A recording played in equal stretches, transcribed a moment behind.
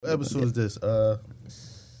What episode is this?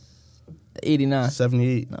 89.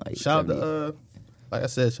 78. No, Shout out to, like I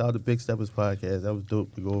said, shout out to Big Steppers Podcast. That was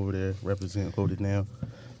dope to go over there, represent, hold it down.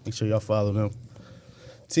 Make sure y'all follow them.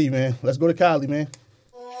 T, man. Let's go to Kylie, man.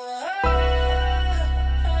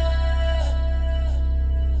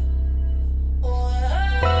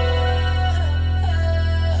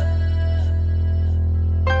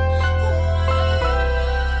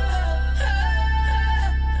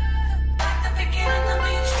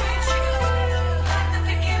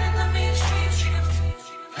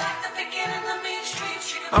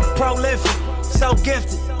 I'm prolific, so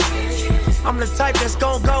gifted. I'm the type that's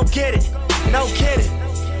gon' go get it. No kidding.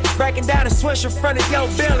 Breaking down a switch in front of your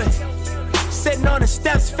building. Sitting on the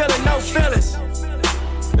steps, feeling no feelings.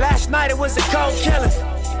 Last night it was a cold killing.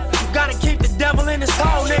 You gotta keep the devil in his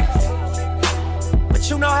hole, nigga. But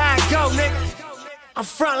you know how it go, nigga. I'm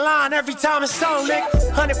front line every time it's on, nigga.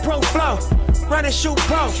 100 proof flow, run and shoot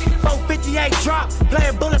pro. 458 drop,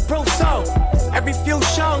 playing bulletproof soul. Every few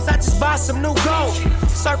shows, I just buy some new gold.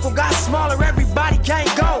 Circle got smaller, everybody can't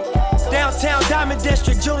go. Downtown Diamond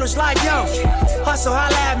District, jewelers like yo. Hustle,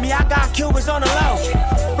 holla at me, I got Cubans on the low.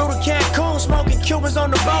 Through the Cancun, smoking Cubans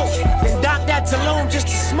on the boat. Then dock that Tulum just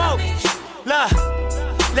to smoke. Look,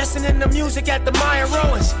 listening to music at the Mayan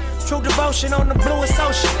ruins. True devotion on the bluest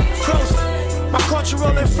ocean. Cruising. My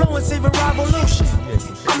cultural influence, even revolution.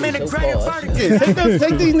 I'm in a great vertical. Yeah,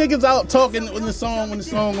 take these niggas out talking when the song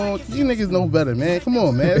on. You niggas know better, man. Come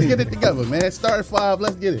on, man. Let's get it together, man. Start at 5.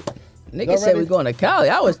 Let's get it. Niggas said we going to Cali.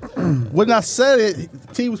 I was. When I said it,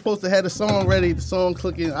 T was supposed to have the song ready, the song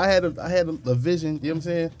clicking. I had a vision. You know what I'm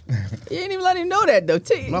saying? You ain't even let him know that though,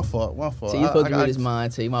 T. My fault. T, you supposed to read his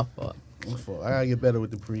mind, T. My fault. My fault. I gotta get better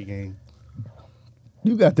with the pregame.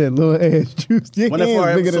 You got that little ass juice. Your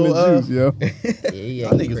hands bigger than the juice, yo. Yeah.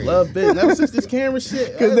 Y'all niggas love business. Ever since this camera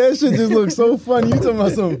shit. Cause that shit just looks so funny. You talking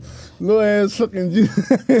about some little ass fucking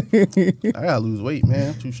juice. I gotta lose weight,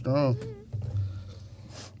 man. I'm too strong.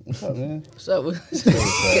 What's up, man? What's up?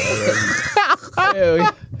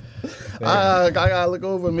 I gotta look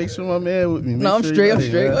over and make sure my man with me. No, I'm straight.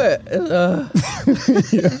 Go ahead.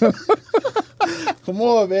 Come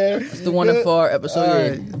on, man. It's the one and far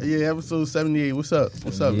episode. Right. Yeah, episode 78. What's up,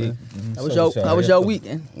 man? How was your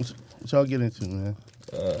weekend? What y'all get into, man?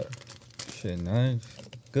 Shit, nice.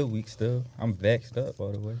 Good week still. I'm vaxxed up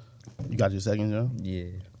all the way. You got your second job? Yeah.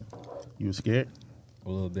 You were scared? A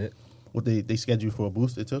little bit. What, they scheduled you for a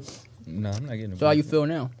booster too? No, I'm not getting a So how you feel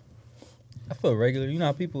now? I feel regular. You know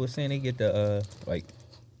how people were saying they get the,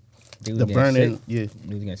 they was The getting burning, sick? yeah.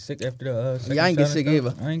 They was getting sick after the second Yeah, I ain't get shot sick and either.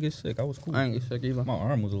 stuff. I ain't get sick. I was cool. I ain't get sick either. My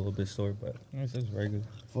arm was a little bit sore, but it's just regular.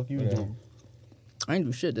 Fuck you Yeah. doing? I ain't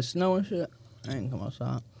do shit. The snow and shit. I ain't come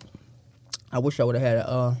outside. I wish I would have had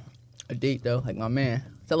a date though, like my man.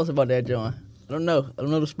 Tell us about that, John. I don't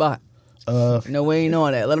know the spot. No, we ain't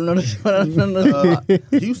on that. Let him know the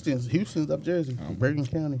spot. Houston's up Jersey, Bergen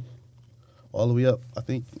County, all the way up. I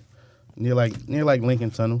think near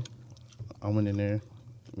Lincoln Tunnel. I went in there.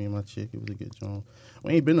 Me and my chick. It was a good job.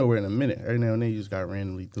 We ain't been nowhere in a minute. Every now and then you just got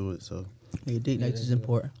randomly through it. So Yeah, date nights is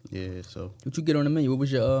important. yeah. So What you get on the menu? What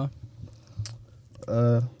was your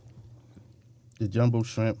the jumbo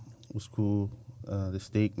shrimp was cool. The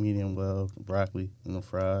steak medium well, broccoli and the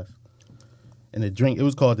fries, and the drink. It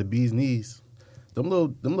was called the Bee's Knees. Them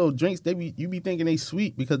little drinks. You be thinking they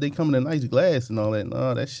sweet because they come in a nice glass and all that.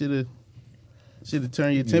 No, that shit'll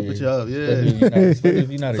turn your temperature up. Yeah. Especially if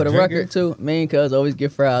you're not for a the drinker. record too? Me and Cuz always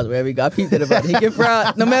get fries wherever he got. I peeped it about. He get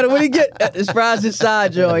fries no matter what he get. It's fries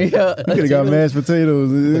inside, joint. Yeah. You could have got mashed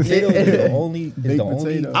potatoes. Potatoes is the only. Baked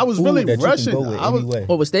potato. I was food really that you can rushing. go with I was- anyway.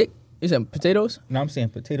 What was steak? You said potatoes? No, I'm saying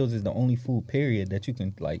potatoes is the only food, period, that you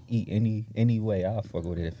can eat any way. I'll fuck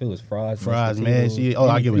with it. If it was fries, Fries, potatoes, man. Oh,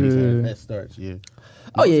 I get what you're saying. Yeah. That starch, yeah.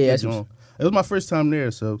 Oh yeah, That's a good joint. It was my first time there,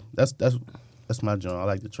 so that's my joint. I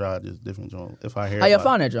like to try just different joint. If I hear How y'all about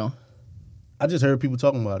find it. that, John? I just heard people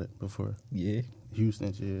talking about it before. Yeah.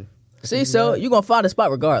 Houston, yeah. See, so you gonna find a spot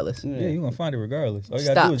regardless. Yeah, you're going to find it regardless. All you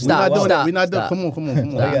Stop, got to do is stop, go out. stop. We're not doing. stop. Come on. All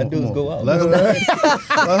you gotta do is go out. Let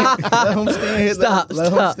him stand. Stop,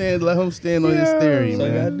 stop. Let him stand on his theory, That's all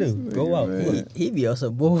you got to man. do. Go out. Look. He be on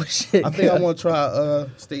some bullshit. I think I want to try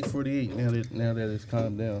Steak 48 now that it's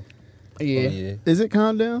calmed down. Yeah. Oh, yeah. Is it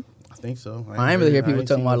calm down? I think so. I ain't really hear people ain't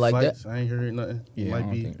talking seen about no it like fights. I ain't heard nothing. Yeah, I might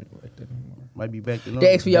don't be think it's like that no more. might be back to normal.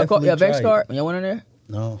 They asked for your Definitely Vex try it. card when y'all went in there?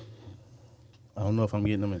 No. I don't know if I'm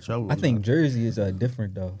getting them in trouble. I think Jersey is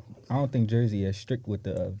different, though. I don't think Jersey is strict with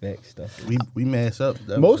the vax stuff. we mass up.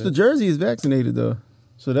 Most of Jersey is vaccinated though,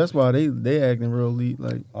 so that's why they acting real elite.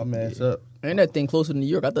 Like I'll mass up. Ain't that thing closer to New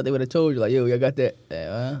York? I thought they would have told you, like, yo, y'all got that.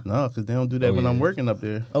 No, because they don't do that when I'm working up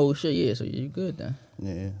there. Oh, shit, yeah, so you good then.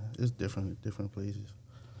 Yeah, it's different places.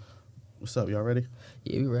 What's up, y'all ready?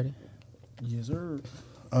 Yeah, we ready. Yes, sir.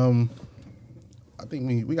 I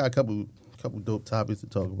think we got a couple dope topics to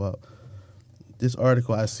talk about. This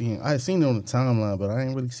article I had seen it on the timeline, but I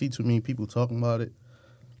didn't really see too many people talking about it.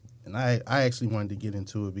 And I actually wanted to get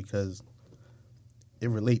into it because it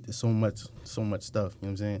relates to so much stuff. You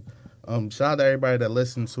know what I'm saying? Shout out to everybody that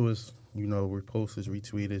listens to us. You know, repost us,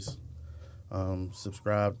 retweet us,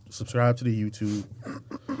 subscribe to the YouTube.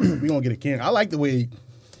 We gonna get a camera. I like the way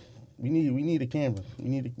we need a camera.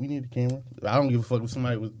 We need a camera. I don't give a fuck if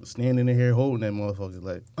somebody was standing in here holding that motherfucker.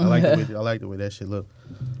 Like I like the way that shit look.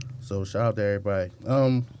 So shout out to everybody.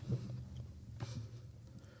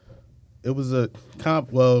 It was a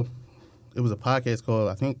podcast called,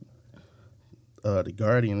 I think, The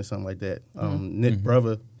Guardian or something like that. Nick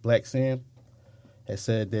brother, Black Sam, had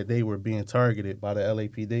said that they were being targeted by the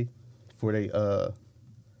LAPD for their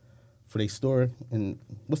store. And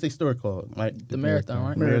what's their store called? The Marathon,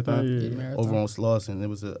 right? Marathon. Yeah, Marathon. Over on Slauson. It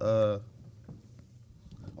was I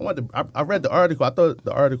read the article. I thought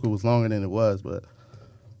the article was longer than it was, but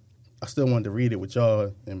I still wanted to read it with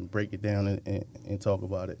y'all and break it down and talk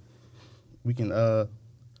about it. We can, I'll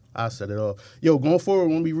set it off. Yo, going forward,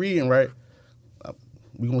 when we reading, right,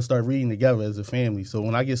 we're going to start reading together as a family. So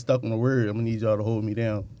when I get stuck on a word, I'm going to need y'all to hold me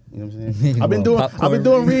down. You know what I'm saying? I've been doing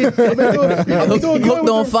reading. I've been doing good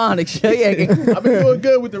doing phonics. Yeah. I've been doing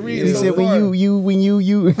good with the reading. He said, when you.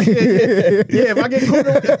 Yeah, if I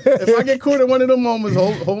get caught in one of them moments,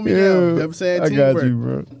 hold me down. You know what I'm saying? I got you,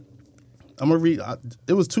 bro. I'm gonna read.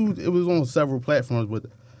 It was on several platforms, but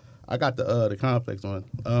I got the complex on.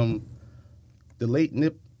 The late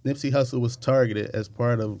Nipsey Hussle was targeted as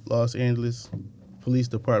part of Los Angeles Police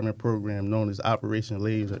Department program known as Operation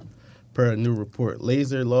Laser, per a new report.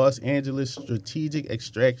 Laser, Los Angeles Strategic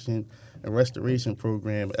Extraction and Restoration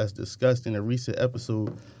Program, as discussed in a recent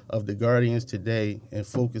episode of The Guardian's Today and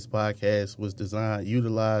Focus podcast, was designed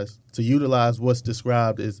to utilize what's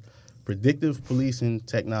described as predictive policing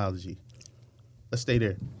technology. Let's stay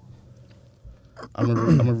there. I'm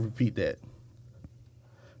gonna repeat that.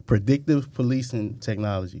 Predictive policing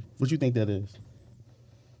technology. What you think that is?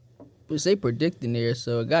 But say predicting there,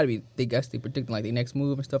 so it gotta be. They predicting like the next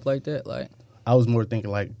move and stuff like that. Like I was more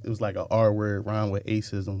thinking like it was like an R word rhyme with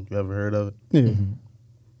acism. You ever heard of it? Yeah.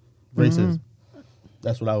 Racism. Mm-hmm.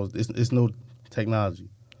 That's what I was. It's no technology.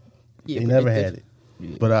 Yeah, they never had it.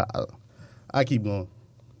 Yeah. But I keep going.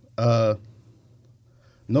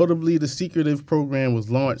 Notably, the secretive program was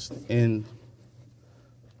launched in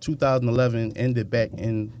 2011, ended back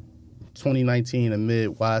in 2019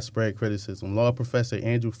 amid widespread criticism. Law professor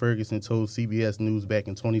Andrew Ferguson told CBS News back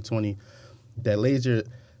in 2020 that laser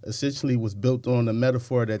essentially was built on the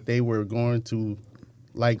metaphor that they were going to,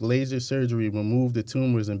 like laser surgery, remove the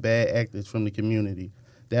tumors and bad actors from the community.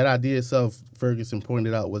 That idea itself, Ferguson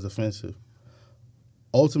pointed out, was offensive.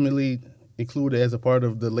 Ultimately, included as a part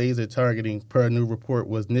of the laser targeting, per a new report,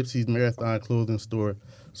 was Nipsey's Marathon clothing store,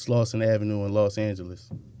 Slauson Avenue in Los Angeles.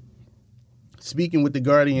 Speaking with The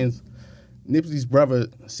Guardian's, Nipsey's brother,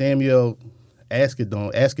 Samuel Askedom,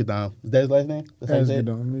 is that his last name?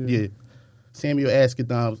 Askedom, yeah. Samuel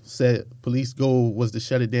Askedom said police goal was to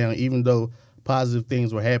shut it down, even though positive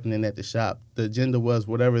things were happening at the shop. The agenda was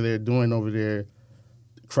whatever they're doing over there,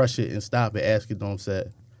 crush it and stop it, Askedom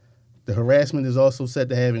said. The harassment is also said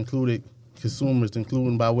to have included consumers,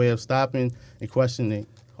 including by way of stopping and questioning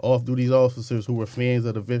off-duty officers who were fans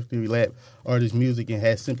of the Victory Lap artist music and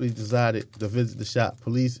had simply decided to visit the shop.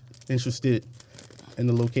 Police interested in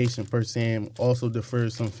the location, per Sam, also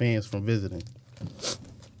deferred some fans from visiting.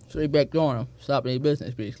 So they back on them, stopping their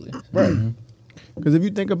business, basically. Right. Because if you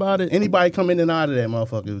think about it, anybody come in and out of that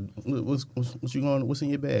motherfucker, what's in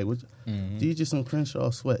your bag? These just some Crenshaw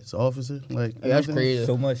sweats, officer. Like that's crazy.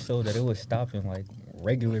 So much so that it was stopping like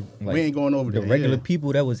regular. Like, we ain't going over there. The regular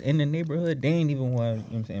people that was in the neighborhood, they ain't even want, you know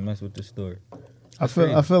what I'm saying, mess with the store. I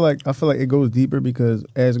feel like it goes deeper because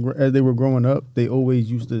as they were growing up, they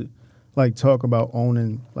always used to like talk about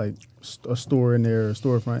owning like a store in their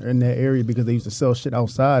storefront in that area because they used to sell shit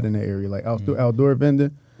outside in that area, like outdoor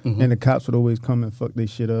vendor. Mm-hmm. And the cops would always come and fuck their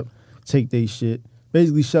shit up, take their shit,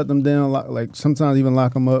 basically shut them down, like sometimes even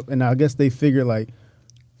lock them up. And I guess they figure like,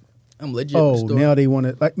 I'm legit. Oh, now they want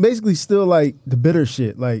to like basically still like the bitter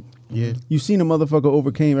shit. Like, yeah, you seen a motherfucker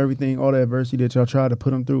overcame everything, all the adversity that y'all tried to put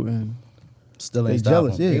them through, and still ain't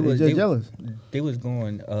jealous. Them. Yeah, they just jealous. They was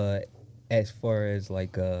going as far as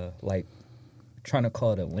like trying to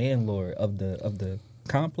call the landlord of the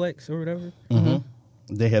complex or whatever. Mm-hmm.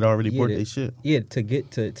 They had already bought the- their shit. Yeah, to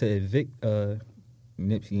get to evict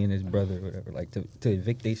Nipsey and his brother or whatever, like to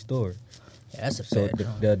evict their store. Yeah, that's a So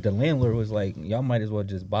bad the landlord was like, y'all might as well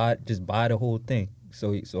just buy the whole thing.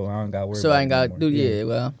 So I don't got worried. So about I ain't it no got more. to do, yeah,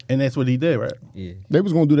 well. And that's what he did, right? Yeah. They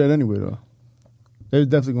was gonna do that anyway, though. They was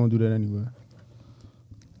definitely gonna do that anyway.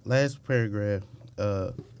 Last paragraph.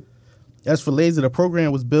 As for Laser, the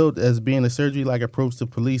program was built as being a surgery-like approach to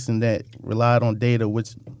policing that relied on data,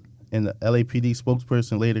 which, and the LAPD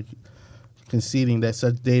spokesperson later conceding that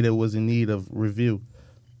such data was in need of review.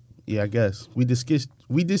 Yeah, I guess. We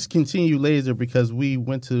discontinued Laser because we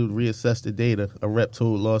went to reassess the data, a rep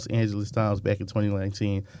told Los Angeles Times back in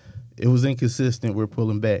 2019. It was inconsistent. We're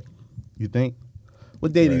pulling back. You think?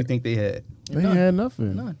 What data do you think they had? They ain't had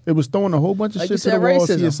nothing. None. It was throwing a whole bunch of Like shit you to the said, wall,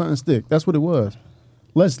 see racism. if something stick. That's what it was.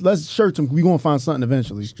 Let's search them. We gonna find something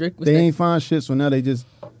eventually. They ain't find shit, so now they just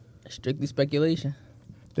Strictly speculation.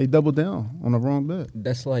 they double down on the wrong bet.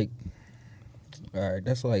 That's like, all right,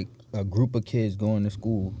 that's like a group of kids going to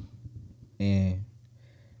school and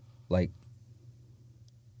like,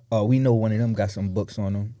 oh, we know one of them got some books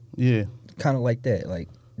on them. Yeah. Kind of like that, like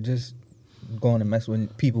just going to mess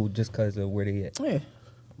with people just because of where they at. Yeah.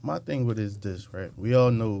 My thing with it is this, right? We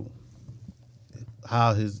all know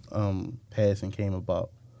how his passing came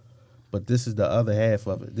about, but this is the other half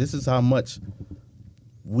of it. This is how much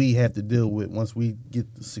we have to deal with once we get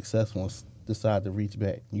successful and decide to reach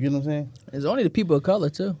back. You get what I'm saying? It's only the people of color,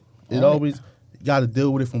 too. It always got to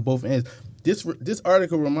deal with it from both ends. This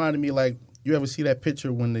article reminded me, like, you ever see that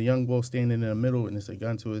picture when the young boy standing in the middle and it's a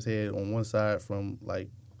gun to his head on one side from like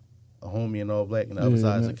a homie in all black and the other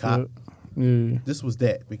side is a cop. Yeah. This was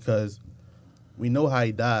that because we know how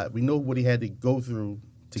he died. We know what he had to go through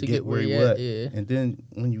to get where he was. Yeah. And then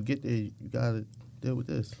when you get there, you gotta deal with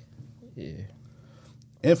this. Yeah.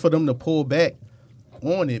 And for them to pull back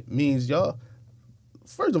on it means y'all.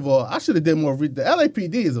 First of all, I should have did more. The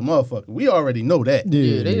LAPD is a motherfucker. We already know that.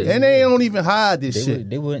 Yeah, And they don't even hide this shit.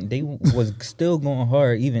 They was still going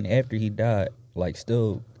hard even after he died. Like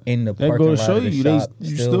still in the That parking goes lot to show of the you, shop,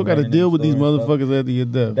 you still got to running deal in with the these store and stuff. motherfuckers after your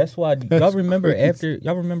death. That's why y'all remember crazy.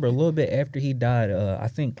 y'all remember a little bit after he died. I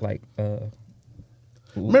think like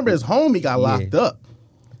Remember his homie got locked up.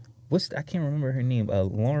 I can't remember her name.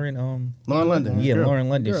 Lauren London. Yeah, Girl. Lauren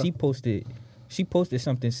London. Girl. She posted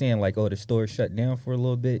something saying like, "Oh, the store shut down for a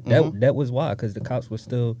little bit." Mhm. That was why, because the cops were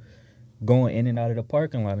still going in and out of the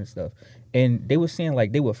parking lot and stuff. And they were saying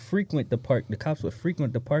like they would frequent the park. The cops would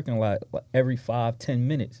frequent the parking lot like, every 5-10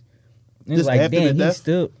 minutes. And it's Just like, after damn, the he's death?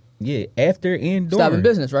 still after and during. Stopping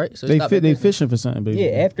business, right? So They stopping they business. fishing for something, baby. Yeah,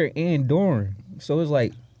 after and during. So it's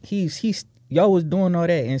like he's y'all was doing all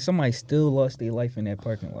that and somebody still lost their life in that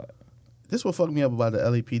parking lot. This what fucked me up about the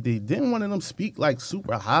LAPD. Didn't one of them speak like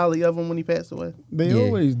super highly of him when he passed away? They Yeah.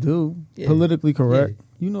 always do. Yeah. Politically correct.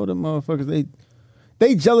 You know them motherfuckers.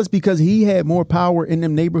 They jealous because he had more power in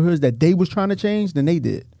them neighborhoods that they was trying to change than they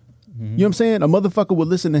did. You know what I'm saying? A motherfucker would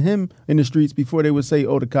listen to him in the streets before they would say,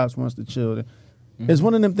 "Oh, the cops wants to chill." It's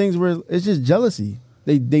one of them things where it's just jealousy.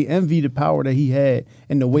 They envy the power that he had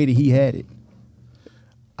and the way that he had it.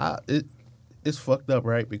 It's fucked up,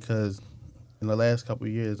 right? Because in the last couple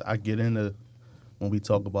of years, I get into when we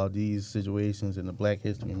talk about these situations and the Black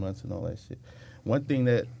History Months and all that shit. One thing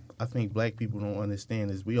that I think black people don't understand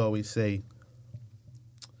is we always say,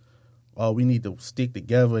 "Oh, we need to stick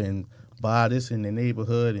together and buy this in the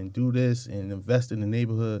neighborhood and do this and invest in the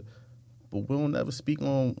neighborhood," but we don't ever speak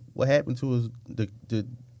on what happened to us, the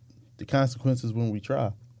consequences when we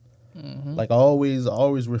try. Like I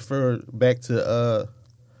always refer back to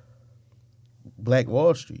Black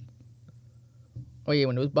Wall Street. Oh, yeah,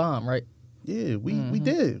 when it was bombed, right? Yeah, we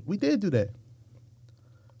did do that.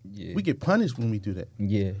 Yeah. We get punished when we do that.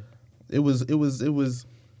 Yeah. It was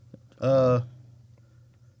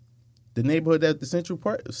the neighborhood at the Central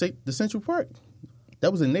Park. The Central Park.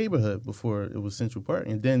 That was a neighborhood before it was Central Park,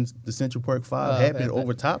 and then the Central Park 5 happened okay.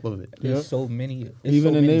 over top of it. There's Yep. so many.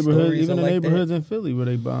 Even the neighborhoods, even the like neighborhoods in Philly where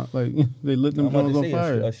they bomb, like they lit them I'm about joints to on say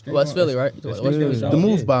fire. a street West on- Philly, right? a West street Philly. South, The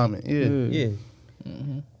move yeah. bombing, yeah.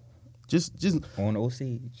 Yeah. Just On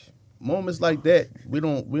Osage. moments like that,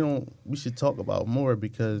 we should talk about more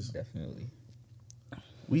because Definitely.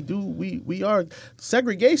 we are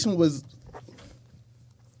segregation was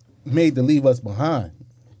made to leave us behind.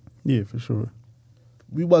 Yeah, for sure.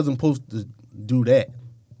 We wasn't supposed to do that.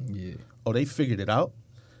 Yeah. Oh, they figured it out.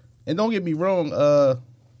 And don't get me wrong,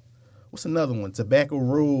 what's another one? Tobacco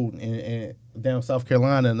Road and down South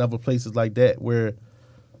Carolina and other places like that where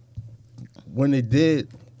when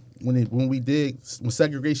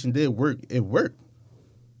segregation did work, it worked.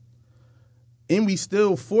 And we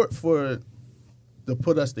still fought to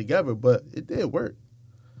put us together, but it did work.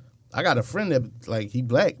 I got a friend that like he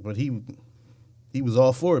black, but he was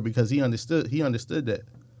all for it because he understood that.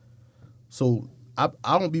 So I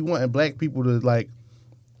don't be wanting black people to like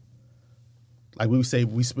we say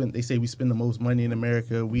we spend the most money in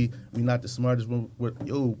America. We not the smartest. When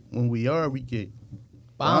we are, we get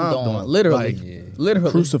bombed on. Literally, like,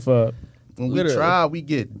 literally crucified. When we try, we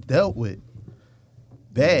get dealt with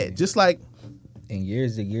bad. Just like. And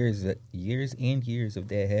years and years of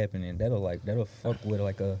that happening, that'll fuck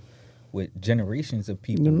with generations of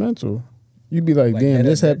people. The mental. You'd be like, damn,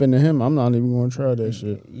 this happened to him. I'm not even going to try that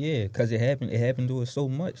shit. Yeah, because it happened to us so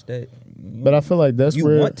much that. But I feel like that's you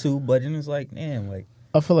where want to, but then it's like, damn, like.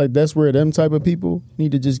 I feel like that's where them type of people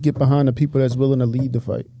need to just get behind the people that's willing to lead the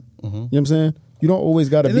fight. You know what I'm saying? You don't always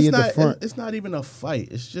got to be at the front. It's not even a fight.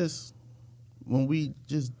 It's just when we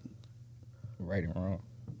just right and wrong.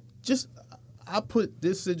 Just I put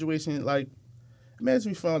this situation like,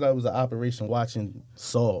 imagine we found out it was an operation watching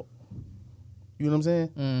Saul. You know what I'm saying?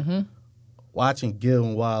 Mm-hmm. Watching Gil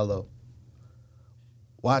and Wallow.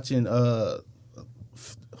 Watching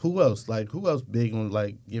who else? Like who else big on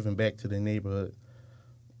like giving back to the neighborhood?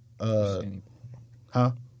 Huh?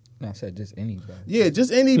 No, I said just anybody. Yeah,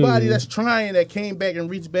 just anybody that's trying that came back and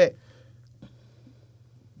reached back.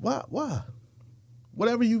 Why?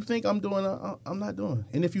 Whatever you think I'm doing, I'm not doing.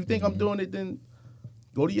 And if you think I'm doing it, then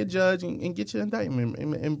go to your judge and get your indictment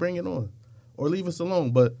and bring it on. Or leave us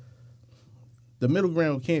alone. But the middle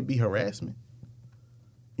ground can't be harassment.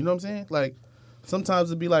 You know what I'm saying? Like, sometimes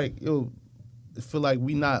it'd be like, yo, I feel like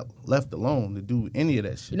we not left alone to do any of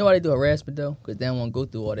that shit. You know why they do harassment, though? Because they don't want to go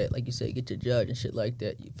through all that. Like you said, get your judge and shit like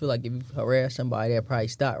that. You feel like if you harass somebody, they'll probably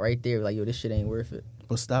stop right there. Like, yo, this shit ain't worth it.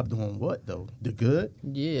 But stop doing what, though? The good?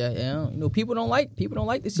 Yeah. You know, people don't like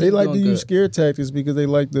this. They like to use scare tactics because they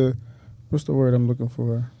like what's the word I'm looking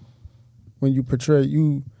for? When you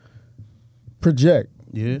project.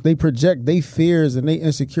 Yeah. They project their fears and their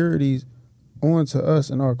insecurities onto us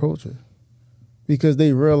and our culture. Because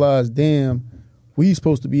they realize, damn, we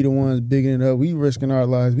supposed to be the ones bigging it up. We risking our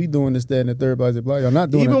lives. We doing this, that, and the third, blah, blah, blah. Y'all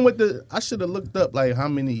not doing Even with I should have looked up, like, how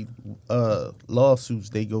many lawsuits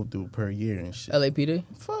they go through per year and shit. LAPD?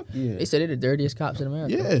 Fuck yeah. They said they're the dirtiest cops in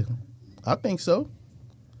America. Yeah, I think so.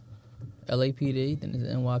 LAPD, then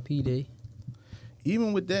there's NYPD.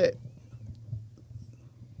 Even with that,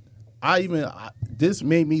 this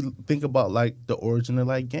made me think about, like, the origin of,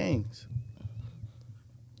 like, gangs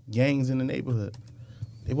in the neighborhood.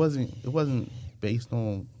 It wasn't based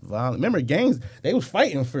on violence. Remember, gangs, they was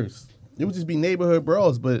fighting first. It would just be neighborhood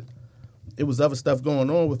brawls, but it was other stuff going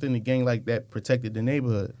on within the gang like that protected the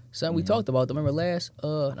neighborhood. Something we talked about. Remember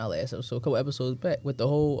not last episode, a couple episodes back with the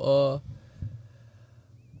whole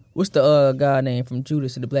what's the guy name from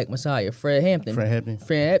Judas and the Black Messiah? Fred Hampton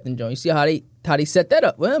joint. You see how they set that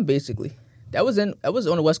up with him basically. That was on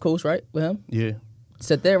the West Coast, right? With him? Yeah.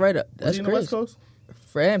 Set that right up. Was That's he on crazy. the West Coast?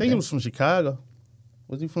 Fred Hampton. I think he was from Chicago.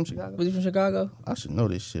 Was he from Chicago? Was he from Chicago? I should know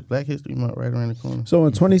this shit. Black History Month right around the corner. So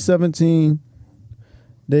in 2017,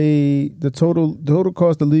 the total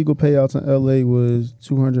cost of legal payouts in LA was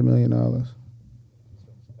 $200 million.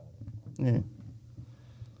 Yeah.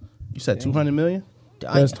 You said $200 million?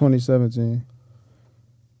 That's 2017.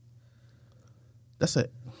 That's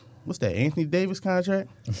what's that, Anthony Davis contract?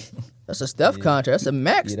 That's a Steph contract. That's a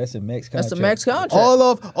max. Yeah, that's a max contract. That's a max contract.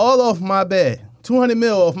 All off my bad. 200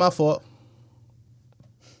 mil off my fault.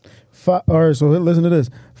 All right, so listen to this.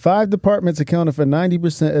 5 departments accounted for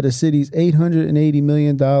 90% of the city's $880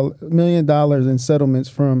 million in settlements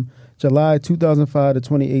from July 2005 to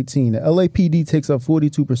 2018. The LAPD takes up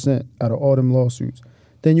 42% out of all them lawsuits.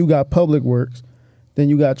 Then you got public works. Then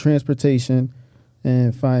you got transportation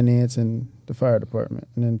and finance and the fire department.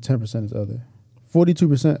 And then 10% is other.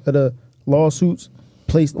 42% of the lawsuits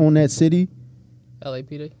placed on that city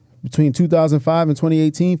LAPD? between 2005 and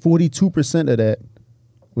 2018, 42% of that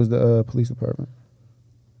was the police department.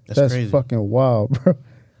 That's crazy. Fucking wild, bro.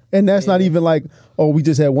 And that's not even like, oh, we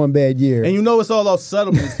just had one bad year. And you know it's all off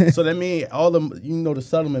settlements. So that means the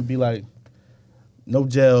settlement be like, no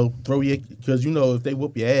jail, because if they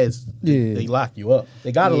whoop your ass, they lock you up.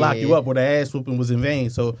 They got to lock you up or the ass whooping was in vain.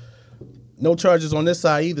 So no charges on this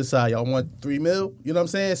side, either side. Y'all want $3 million? You know what I'm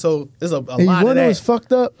saying? So there's a lot of that. One was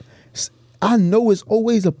fucked up. I know it's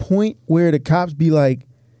always a point where the cops be like,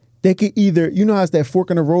 they could either, how it's that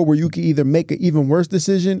fork in the road where you could either make an even worse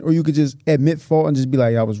decision or you could just admit fault and just be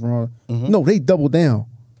like, I was wrong. Mm-hmm. No, they double down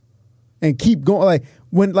and keep going.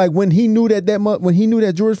 When he knew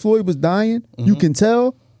that George Floyd was dying, you can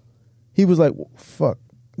tell he was like, fuck,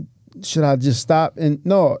 should I just stop? And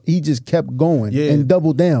no, he just kept going and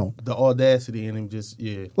doubled down. The audacity in him just,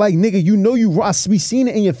 Like, nigga, you know you wrong. We seen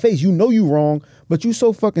it in your face. You know you wrong, but you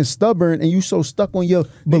so fucking stubborn and you so stuck on your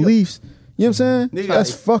beliefs. You know what I'm saying? Nigga,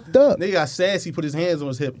 that's fucked up. Nigga got sassy, put his hands on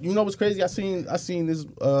his hip. You know what's crazy? I seen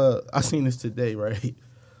this today, right?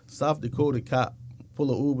 South Dakota cop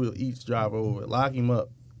pull an Uber Eats driver over, lock him up,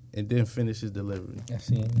 and then finish his delivery. I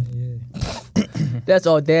seen that, yeah. That's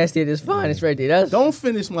audacity at its finest right there. Don't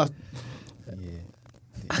finish my...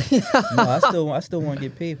 No, I still want to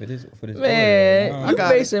get paid for this. Man, order. you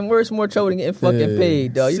facing worse, more trouble than getting fucking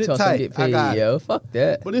paid, dog. You Sit talking tight. get paid, yo. Fuck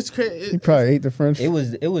that. But it's crazy. He probably ate the French. It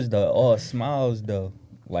was the all smiles though.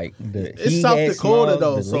 Like It's South Dakota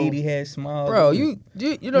though. The so lady had smiles. Bro, you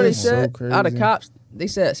know they said so out of crazy. cops, they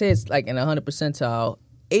say it's like in 100 percentile.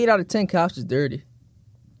 8 out of 10 cops is dirty.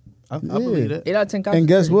 I believe that. 8 out of 10 cops. And is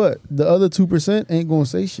guess dirty. what? The other 2% ain't gonna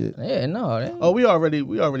say shit. Yeah, no. They ain't. Oh, we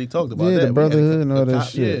already talked about Yeah, that. the brotherhood and all that cop,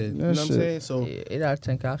 shit. Yeah, you That know what I'm shit. saying? So Yeah, 8 out of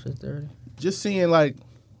 10 cops is dirty. just seeing like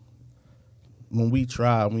when we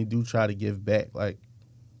do try to give back, like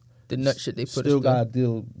The nut shit they put still us gotta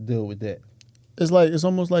through. deal with that. It's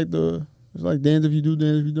almost like it's like damned if you do,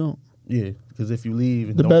 damned if you don't. Yeah, because if you leave,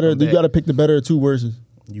 and The don't better, come you back, got to pick the better of two worses.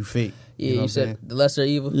 you fake. Yeah, you know you what I'm said saying? the lesser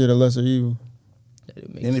evil. Yeah, the lesser evil. That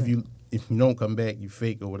makes And sense. if you don't come back, you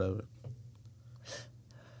fake or whatever.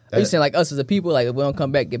 Are you saying like us as a people, like if we don't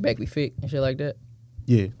come back, get back, we fake and shit like that?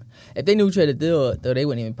 Yeah, If they knew what you had to do, though, they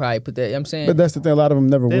wouldn't even probably put that. You know what I'm saying? But that's the thing. A lot of them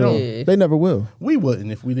never They will. don't. They never will. we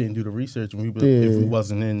wouldn't if we didn't do the research and if we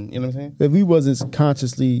wasn't in. You know what I'm saying? If we wasn't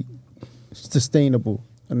consciously sustainable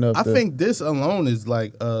enough. I think this alone is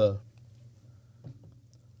like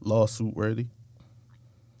lawsuit worthy,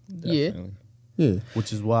 yeah. Definitely. Yeah,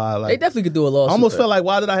 which is why They like definitely could do a lawsuit. I almost felt like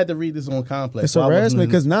why did I have to read this on Complex? it's Why wasn't harassment it-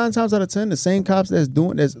 because 9 times out of 10, the same cops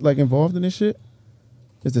that's like involved in this shit,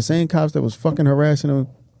 it's the same cops that was fucking harassing them.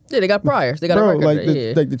 Yeah, they got priors. They got a Bro, record. like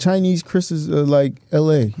yeah. the Chinese Chris's like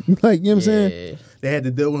L.A. Like, you know what I'm saying? they had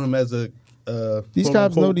to deal with him as a These quote,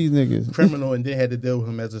 cops know unquote, these niggas. criminal, and then had to deal with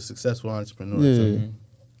him as a successful entrepreneur. Yeah. So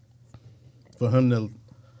for him to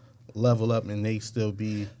level up and they still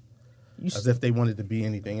be as if they wanted to be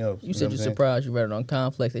anything else. You know said what you're I'm saying? surprised you read it on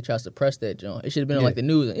Complex. They tried to suppress that joint. It should have been on Yeah. like the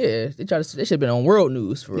news. Yeah, they should have been on world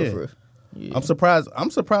news for real. Yeah. For real. Yeah.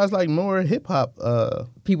 I'm surprised like more hip hop.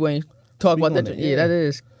 People ain't talk Speak about on that. it, Yeah, yeah. that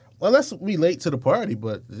is. Well, let's relate to the party,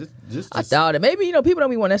 but just I doubt it. Maybe people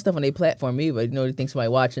don't be wanting that stuff on their platform either. They think somebody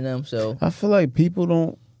watching them. So I feel like people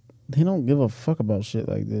don't give a fuck about shit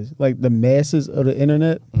like this. Like the masses of the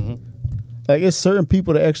internet. Mm-hmm. Like it's certain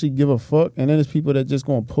people that actually give a fuck, and then there's people that just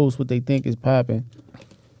gonna post what they think is popping,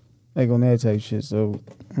 like on that type shit. So,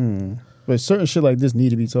 but certain shit like this need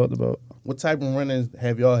to be talked about. What type of run-ins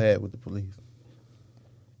have y'all had with the police?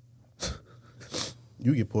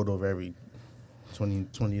 You get pulled over every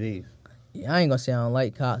 20 days. yeah, I ain't gonna say I don't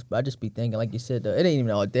like cops, but I just be thinking, like you said, though, it ain't even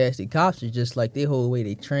audacity. Cops is just like their whole way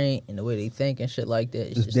they train and the way they think and shit like that.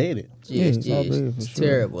 It's Just dated. Yeah, Yeah, it's outdated for it's sure.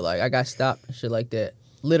 terrible. Like I got stopped and shit like that.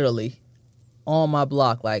 Literally on my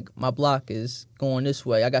block. Like my block is going this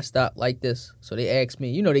way. I got stopped like this. So they asked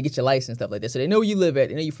me, they get your license and stuff like that. So they know where you live at.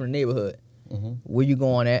 They know you from the neighborhood. Mm-hmm. Where you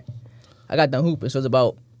going at? I got done hooping. So it was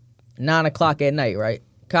about 9:00 at night, right?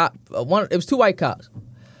 It was 2 white cops.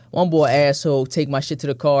 One boy asshole take my shit to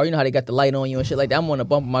the car. You know how they got the light on you and shit like that. I'm on the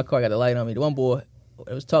bump of my car, got the light on me. The one boy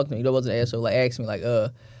that was talking to me, that wasn't an asshole, like asked me like,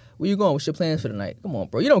 where you going? What's your plans for the night? Come on,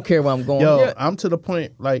 bro. You don't care where I'm going. Yo, Yeah, I'm to the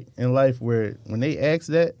point like in life where when they ask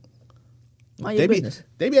that, mind your business.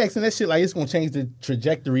 they be asking that shit like it's gonna change the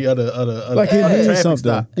trajectory of the Like it means traffic something.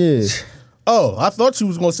 stop. Yeah. Oh, I thought you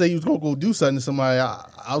was gonna say you was gonna go do something to somebody.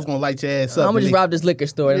 I was gonna light your ass up. I'm gonna And just they- rob this liquor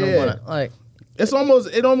store. And Yeah. I'm gonna, like,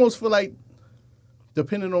 It almost feel like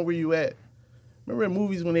depending on where you at. Remember in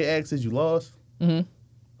movies when they asked is you lost?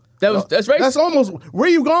 that's right. That's almost where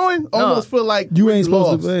you going. Almost feel like You where ain't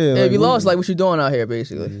supposed lost. to. Yeah, if you like, lost, like, what you doing out here,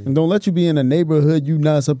 basically. and don't let you be in a neighborhood you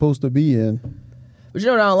not supposed to be in. But you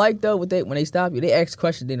know what I don't like though? When they stop you, they ask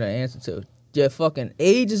questions they don't answer to. Your fucking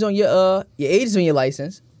age is on your age is on your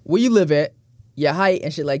license. Where you live at, your height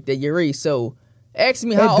and shit like that, your race. So, ask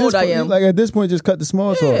me how At this old I point, am. Like at this point, just cut the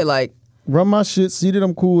small talk. Yeah, like, Run my shit. See that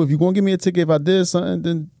I'm cool. If you gonna give me a ticket, if I did something,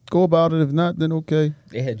 then go about it. If not, then okay.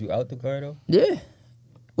 They had you out the car though. yeah.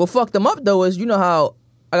 What fucked them up though is how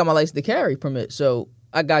I got my license to carry permit, so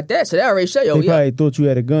I got that. So they already say, They probably thought you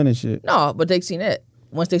had a gun and shit. No, but they seen that.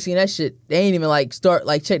 Once they seen that shit, they ain't even like start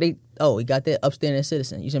like check. He got that upstanding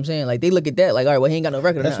citizen. You see what I'm saying? Like they look at that like, all right, well he ain't got no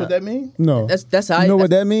record. That's what that mean? No, That's how. you know what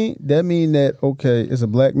that mean? That mean that okay, it's a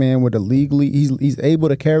black man with a legally he's able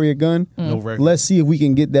to carry a gun. No record. Let's see if we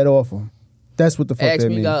can get that off him. That's what the fuck Ask that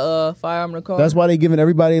me, means. you got firearm in the car? That's why they giving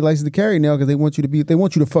everybody a license to carry now, because they want you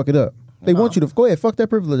to fuck it up. They want you to go ahead, fuck that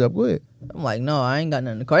privilege up. Go ahead. I'm like, no, I ain't got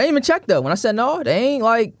nothing in the car. They ain't even check though. When I said no, they ain't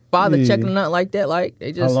like bother checking or nothing like that. Like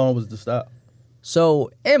they just. How long was the stop?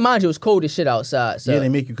 So, and mind you, it was cold as shit outside. So. Yeah, they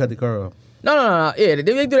make you cut the car off. No. Yeah, they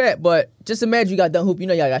do that. But just imagine you got done hoop. You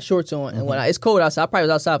know, y'all got shorts on, and when it's cold outside, I probably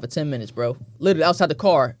was outside for 10 minutes, bro. Literally outside the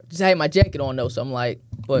car. Just had my jacket on though, so I'm like,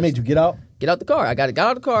 what? Made you get out? Get out the car. I got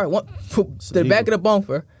out the car. Went to the back of the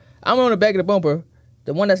bumper. I'm on the back of the bumper.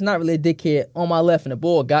 The one that's not really a dickhead on my left, and the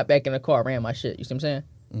boy got back in the car, ran my shit. You see what I'm saying?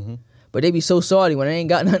 Mm-hmm. But they be so salty when they ain't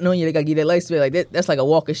got nothing on you. They gotta get that license. Like that's like a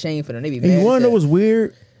walk of shame for them. They be mad. And you as wanna know hell. what's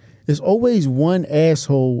weird? There's always one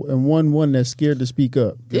asshole and one that's scared to speak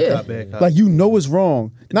up. Yeah. Like you know it's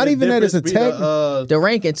wrong. Not even that it's attack. The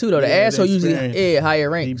ranking too, though. The asshole usually higher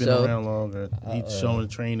rank. He been so around longer. He's showing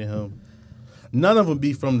training him. None of them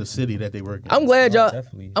be from the city that they work in. I'm glad y'all.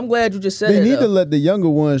 Definitely. I'm glad you just said They that. need though. to let the younger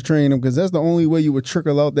ones train them, because that's the only way you would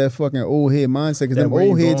trickle out that fucking old head mindset. Because That them where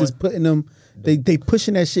old you heads going? is putting them. They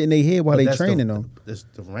pushing that shit in their head while they training them. That's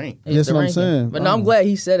the rank. It's That's the what I'm ranking. saying. But no, I'm glad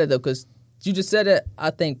he said it though, because you just said it.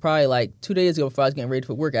 I think probably like 2 days ago before I was getting ready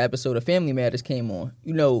for work. An episode of Family Matters came on.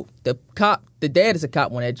 You know, the dad is a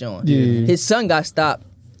cop on that joint. Yeah. His son got stopped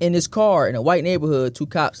in his car in a white neighborhood. 2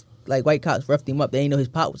 cops, like white cops, roughed him up. They didn't know his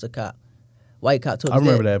pop was a cop. White cop told I his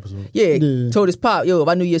remember dad. that episode. Yeah, told his pop, yo, if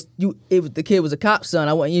I knew the kid was a cop's son,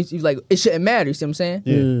 I wouldn't. He was like, it shouldn't matter. You see what I'm saying?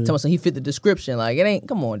 Yeah. Tell me, he fit the description. Like it ain't.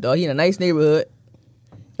 Come on, dog. He in a nice neighborhood.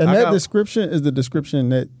 And I that got- description is the description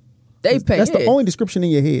that They pay. that's the only description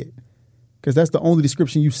in your head, because that's the only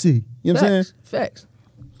description you see. You know what I'm saying? Facts.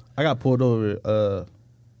 I got pulled over.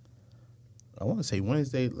 I want to say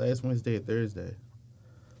last Wednesday or Thursday.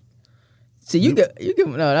 See, you give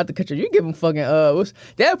him, no, not the country. You give him fucking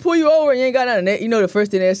they'll pull you over and you ain't got nothing. You know the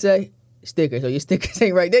first thing they say, stickers. So your stickers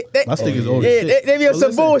ain't right. My sticker's old. Yeah, as shit. they be on But some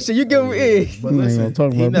listen, bullshit. You give him, But We ain't listen, gonna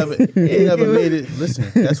talk he about never made it.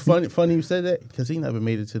 Listen, that's funny. Funny you said that, because he never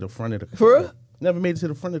made it to the front of the car. For real? Never made it to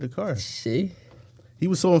the front of the car. See, He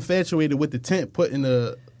was so infatuated with the tent, putting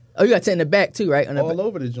the oh, you got to in the back too, right? On the all back.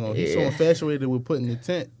 over the joint. He's so Yeah. infatuated with putting the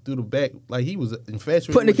tent through the back, like he was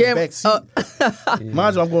infatuated Putting the with the camera back seat.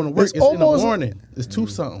 Mind you, I'm going to work. It's It's in the almost- morning. It's 2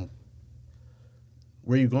 something.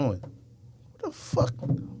 Where you going? What the fuck?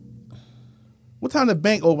 What time the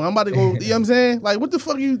bank open? I'm about to go. You know what I'm saying? Like, what the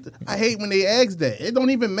fuck you? I hate when they ask that. It don't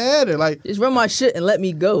even matter. Like, Just run my shit and let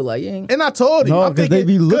me go. Like, you ain't. and I told him. No, I'm 'cause they thinking,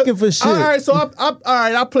 be looking for shit. All right, so all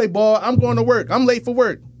right, I play ball. I'm going to work. I'm late for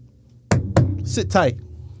work. Sit tight.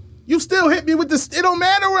 You still hit me with this. It don't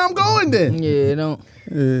matter where I'm going then. Yeah, don't.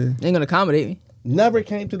 Yeah. Ain't gonna accommodate me. Never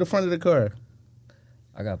came to the front of the car.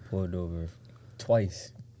 I got pulled over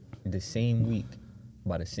twice the same week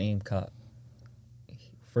by the same cop.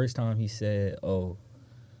 First time he said, what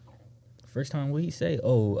he say?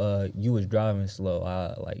 You was driving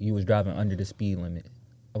slow. You was driving under the speed limit.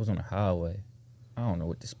 I was on the highway. I don't know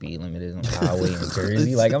what the speed limit is on the highway in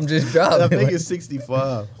Jersey. Like, I'm just driving. I think Like, it's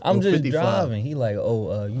 65. I'm or just 55. driving. He like,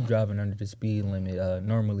 you driving under the speed limit.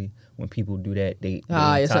 Normally, when people do that, they it's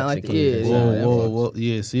not like intoxicated. yeah. Whoa.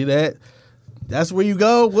 Yeah, see that? That's where you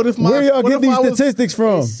go. What if Where y'all what get if these I was- statistics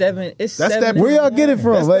from? It's seven. That's seven. that- in Where the y'all get it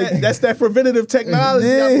morning. from? That's that preventative technology.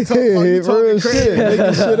 Yeah, I be talking about, you real talking crazy. shit.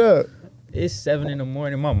 Making shit up. It's 7 in the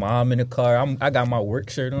morning. My mom in the car. I got my work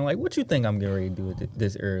shirt on. Like, what you think I'm getting ready to do with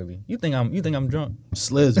this early? You think I'm drunk?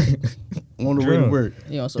 Slizz on the way to Drunk. work.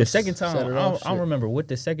 You know, so The second time, set it I off don't shit. remember what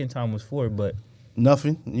the second time was for, but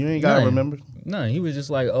Nothing. You ain't gotta None. remember. no, he was just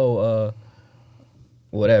like,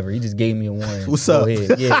 whatever. He just gave me a warning. What's Go up?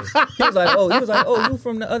 ahead. Yeah. He was like, you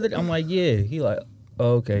from the other? I'm like, yeah. He like,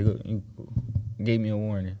 okay. Good. You gave me a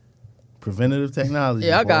warning. Preventative technology.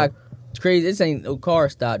 Yeah, I boy. got crazy. This ain't no car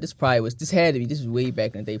stop. This had to be. This was way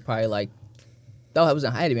back in the day. Probably like, I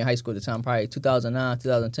had to be in high school at the time. Probably 2009,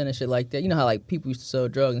 2010 and shit like that. You know how like people used to sell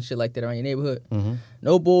drugs and shit like that around your neighborhood. Mm-hmm.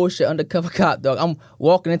 No bullshit. Undercover cop, dog. I'm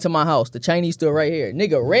walking into my house. The Chinese store right here.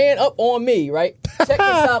 Nigga ran up on me. Right. Check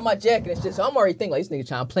inside my jacket and shit. So I'm already thinking like this nigga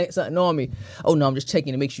trying to plant something on me. Oh no, I'm just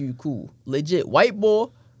checking to make sure you cool. Legit white boy.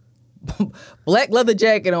 Black leather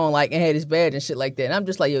jacket on, like, and had his badge and shit like that. And I'm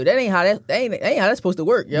just like, yo, that ain't how that's supposed to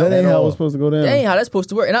work, yo. That ain't At how all. it's supposed to go down. That ain't how that's supposed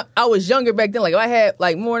to work. And I was younger back then. Like, if I had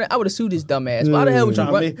like more, I would have sued his dumb ass. Why the hell would you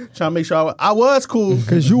Trying run? to make sure I was cool.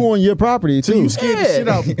 Because you on your property Till too. you scared the Yeah. shit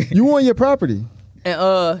out of me. You on your property.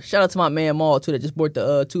 And shout out to my man Maul too that just bought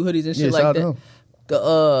the 2 hoodies and shit Yeah, like shout out to that. him.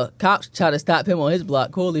 The cops tried to stop him on his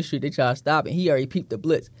block, Coley Street. They tried to stop him. He already peeped the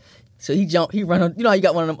blitz. So he jumped, he run on, you know how you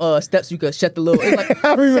got one of them steps you could shut the little, it's like,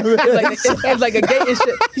 I remember that. it's like a gate and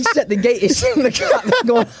shit. He shut the gate and shit, and the cop was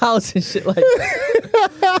going house and shit like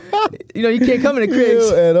that. You know, you can't come in the crib.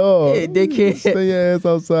 Chill at all. Yeah, dickhead. Stay your ass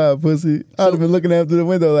outside, pussy. I'd have been looking out through the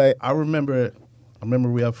window like. I remember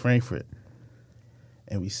we up Frankfurt,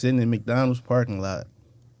 and we sitting in McDonald's parking lot,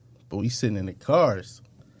 but we sitting in the cars.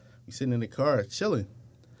 We sitting in the car chilling.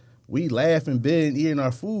 We laughing, big, eating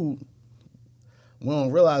our food. We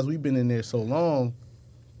don't realize we've been in there so long.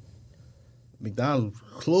 McDonald's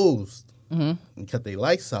closed and cut their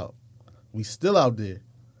lights out. We still out there.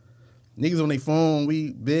 Niggas on their phone,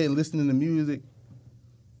 we been listening to music.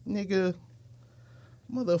 Nigga,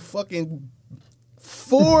 motherfucking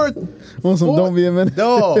Ford. Want some Don't Be a Minute?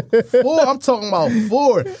 Dog. Ford, I'm talking about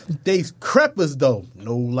Ford. They creppers though.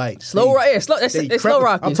 No lights. Slow rock, yeah, they slow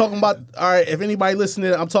rocking. I'm talking about, all right, if anybody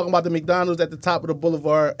listening, I'm talking about the McDonald's at the top of the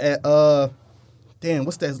boulevard at, damn,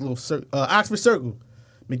 what's that little circle? Oxford Circle.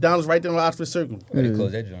 McDonald's right there on Oxford Circle. They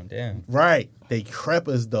close that joint down. Right. They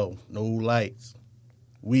creppers though. No lights.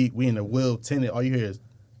 We in the wheel tinted. All you hear is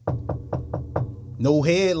no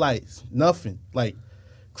headlights. Nothing. Like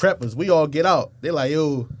creppers. We all get out. They like,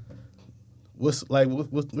 yo, what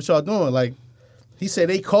y'all doing? Like, he said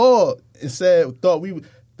they called and said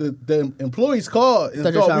the employees called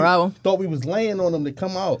and thought we was laying on them to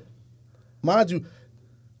come out. Mind you,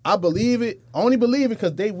 I believe it. I only believe it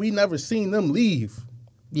because we never seen them leave.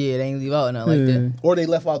 Yeah, they ain't leave out nothing like that. Or they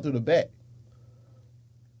left out through the back.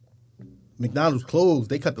 McDonald's closed.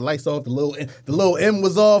 They cut the lights off. The little M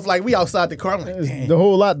was off. Like, we outside the car. I'm like, damn. The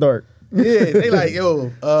whole lot dark. Yeah, they like,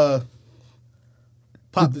 yo,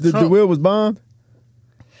 pop the trunk. The wheel was bombed?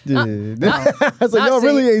 Yeah. So y'all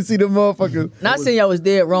really ain't see them motherfuckers. Not saying y'all was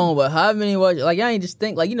dead wrong, but how many was like y'all ain't just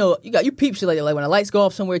think like, you know, you peep shit like when the lights go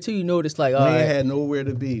off somewhere too, you notice like, all right. Had nowhere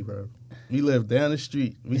to be, bro. We lived down the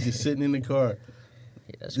street. We just sitting in the car.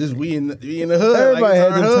 Yeah, just we in the hood. Everybody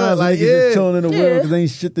had them times like, niggas just chilling in the wheel because they ain't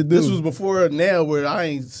shit to do. This was before now where I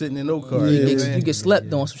ain't sitting in no car. You get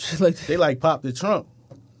slept on some shit like that. They like pop the trunk.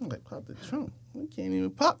 I'm like, pop the trunk? We can't even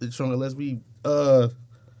pop the trunk unless we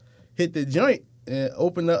hit the joint and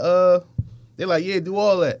open the They're like, yeah, do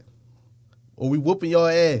all that. Or we whooping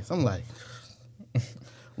your ass. I'm like,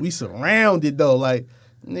 we surrounded though. Like,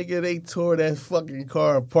 nigga, they tore that fucking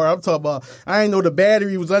car apart. I'm talking about, I ain't know the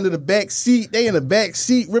battery was under the back seat. They in the back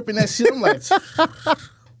seat ripping that shit. I'm like,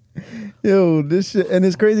 yo, this shit, and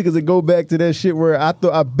it's crazy because it go back to that shit where I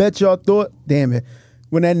bet y'all thought, damn it,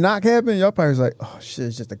 when that knock happened, y'all probably was like, oh shit,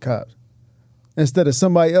 it's just the cops. Instead of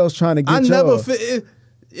somebody else trying to get y'all.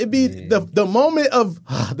 It'd be the moment of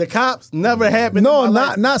the cops never happened. No,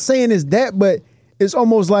 not saying it's that, but it's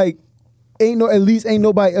almost like ain't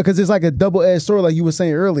nobody, because it's like a double-edged sword like you were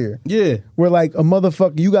saying earlier. Yeah. Where like a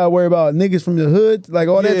motherfucker, you gotta worry about niggas from the hood, like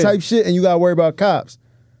all that type shit, and you gotta worry about cops.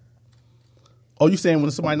 Oh, you saying when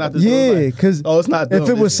somebody not the yeah, because it's not them, if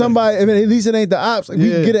it was somebody, I mean, at least it ain't the ops. Like, we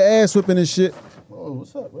can get an ass whipping and shit. Oh,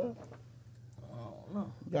 what's up, bro?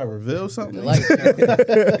 You gotta reveal something? At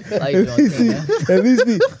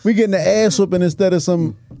least we getting the ass whooping instead of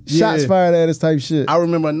some shots fired at us type shit. I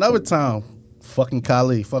remember another time, fucking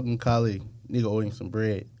colleague. Nigga owe him some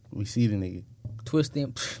bread. We see the nigga. Twist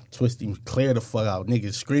him, clear the fuck out.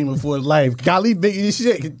 Nigga screaming for his life. Khalid big as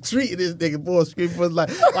shit, treating this nigga boy screaming for his life.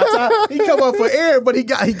 He come up for air, but he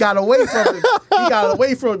got away from him. He got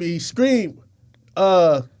away from me. He screamed,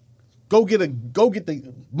 go get the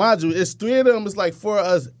module. It's three of them. It's like four of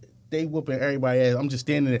us. They whooping everybody ass. I'm just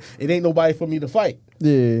standing there. It ain't nobody for me to fight.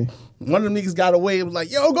 Yeah. One of them niggas got away. It was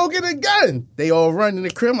like, yo, go get a gun. They all run in the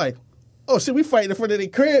crib. I'm like, oh shit, we fighting in front of the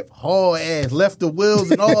crib. Haul ass, left the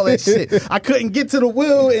wheels and all that shit. I couldn't get to the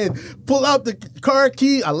wheel and pull out the car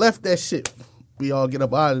key. I left that shit. We all get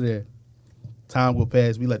up out of there. Time go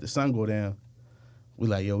past. We let the sun go down. We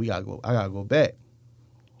like, yo, I gotta go back.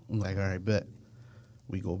 I'm like, all right, bet.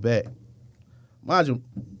 We go back. Mind you,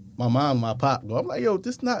 my mom and my pop go, I'm like, yo,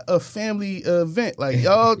 this not a family event. Like,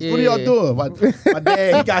 y'all, what are y'all doing? My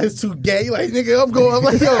dad, he got his 2 gat. He like, nigga, I'm going. I'm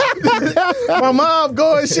like, yo, my mom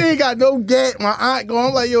going, she ain't got no gat. My aunt going,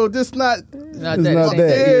 I'm like, yo, this not that.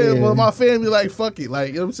 Yeah, well, my family like, fuck it. Like,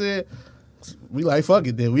 you know what I'm saying? We like, fuck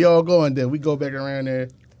it then. We all going then. We go back around there.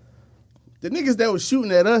 The niggas that was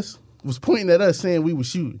shooting at us was pointing at us saying we was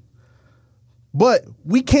shooting. But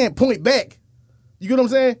we can't point back. You get what I'm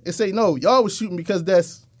saying? And say, no, y'all was shooting because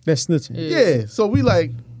that's snitching. Yeah. So we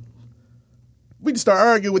just start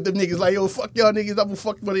arguing with them niggas like, yo, fuck y'all niggas, I'm gonna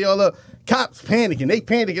fuck one of y'all up. Cops panicking. They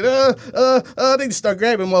panicking. They just start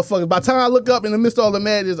grabbing motherfuckers. By the time I look up in the midst of all the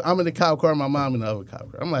madness, I'm in the cop car, my mom in the other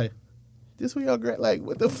cop car. I'm like, this what y'all grab? Like,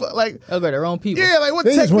 what the fuck? Like, y'all got their own people. Yeah, like, what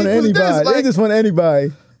they technique was this? Like, they just want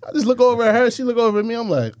anybody. I just look over at her. She look over at me. I'm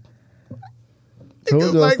like,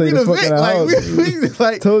 Told y'all stay the fuck in the house.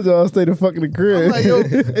 like, Told y'all stay the fuck in the crib. I'm like, yo,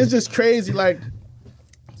 it's just crazy. Like,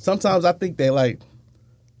 sometimes I think they like,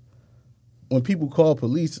 when people call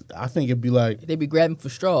police, I think it'd be like, They be grabbing for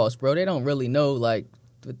straws, bro. They don't really know, like,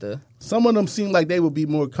 with the... some of them seem like they would be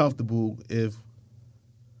more comfortable if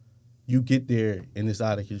you get there and it's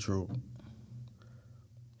out of control.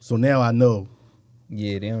 So now I know.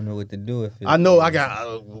 Yeah, they don't know what to do if I know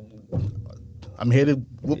I'm here to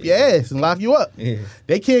whoop your ass and lock you up. Yeah.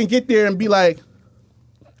 They can't get there and be like,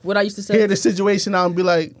 What I used to say... hear the situation out and be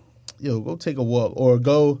like, yo, go take a walk or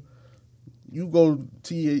go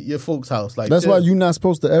to your folks' house. Like That's why you're not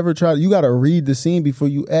supposed to ever try. You got to read the scene before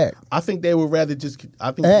you act. I think they would rather just.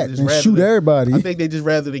 I think Act they just and rather shoot everybody. I think they just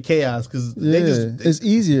rather the chaos because they just. It's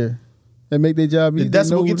easier. They make their job easier. The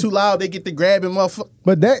decibel get too loud, they get to grabbing motherfucker.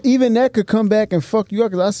 But that could come back and fuck you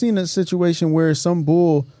up. Because I seen a situation where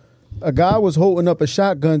a guy was holding up a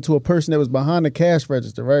shotgun to a person that was behind the cash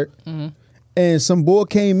register, right? Mm-hmm. And some boy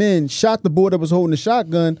came in, shot the boy that was holding the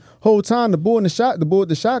shotgun. Whole time, the boy with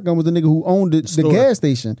the shotgun was the nigga who owned the gas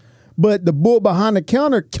station. But the boy behind the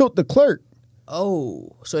counter killed the clerk.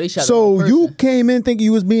 Oh, so they shot. So you came in thinking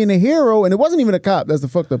you was being a hero, and it wasn't even a cop. That's the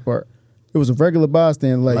fucked up part. It was a regular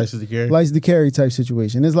bystander, like license to carry type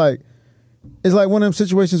situation. It's like one of them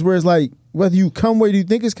situations where it's like whether you come where you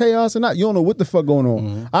think it's chaos or not, you don't know what the fuck going on.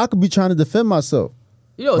 Mm-hmm. I could be trying to defend myself.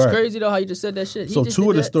 You know, it's crazy though how you just said that shit. So two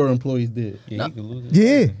of the store employees did. Yeah, he could lose it.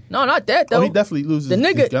 Yeah. No, not that though. Oh, he definitely loses the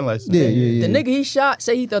nigga, his gun license. Yeah. The nigga he shot,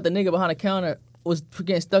 say he thought the nigga behind the counter was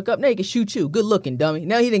getting stuck up. Now he can shoot you. Good looking, dummy.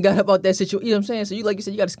 Now he didn't got about that situation. You know what I'm saying? So you, like you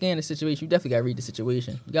said, you got to scan the situation. You definitely got to read the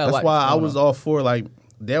situation. You gotta That's watch why I was all for, like,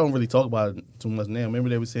 they don't really talk about it too much now. Remember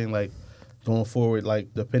they were saying, like, going forward,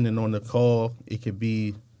 like, depending on the call, it could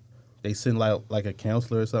be they send like a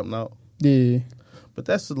counselor or something out. Yeah. But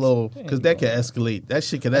that's a little, because that could escalate. That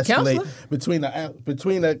shit could escalate between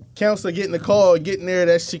the counselor getting the call and getting there.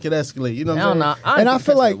 That shit could escalate. You know what I'm saying? And I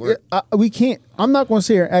feel like we can't. I'm not going to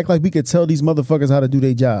sit here and act like we could tell these motherfuckers how to do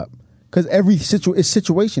their job, because every is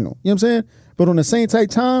situational. You know what I'm saying? But on the same tight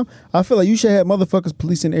time, I feel like you should have motherfuckers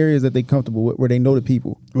policing areas that they comfortable with, where they know the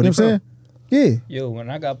people. You know what I'm saying? Yeah. Yo, when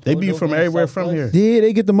I got they be from everywhere from here. Yeah,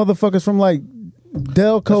 they get the motherfuckers from like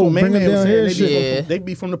Delco, bring them down here. They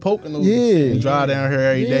be from the Poconos and drive down here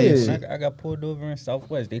every day. I got pulled over in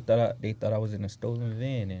Southwest. They thought I was in a stolen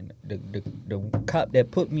van, and the cop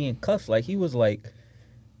that put me in cuffs, like, he was like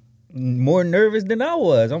more nervous than I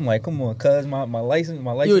was. I'm like, come on, cuz my license.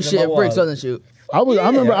 You was shit bricks, wasn't you? I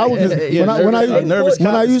remember I was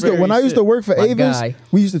when I used to work for Avis,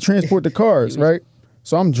 we used to transport the cars, right?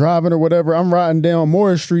 So I'm driving or whatever. I'm riding down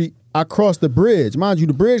Morris Street. I crossed the bridge. Mind you,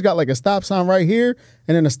 the bridge got like a stop sign right here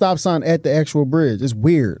and then a stop sign at the actual bridge. It's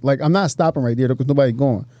weird. Like, I'm not stopping right there because nobody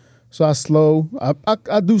going. So I slow.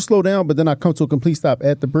 I do slow down, but then I come to a complete stop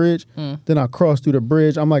at the bridge. Then I cross through the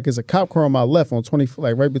bridge. I'm like, there's a cop car on my left on 20,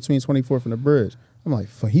 like right between 24th and the bridge. I'm like,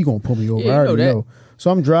 fuck, he gonna pull me over. Yeah, I already know. So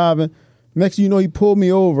I'm driving. Next thing you know, he pulled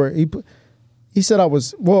me over. He said I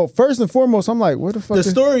was, well, first and foremost, I'm like, where the fuck? The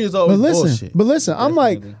story is always bullshit. But listen, I'm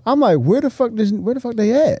like, where the fuck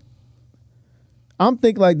they at? I'm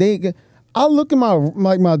thinking like I look at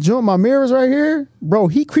my mirrors right here, bro.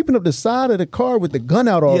 He creeping up the side of the car with the gun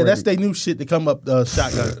out already. Yeah, that's their new shit to come up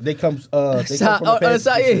shotgun. They come from the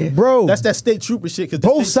side, bro. That's that state trooper shit.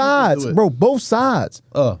 Both sides, bro. Both sides.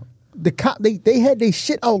 The cop they had their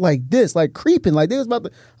shit out like this, like creeping, like they was about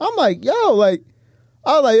to. I'm like, yo, like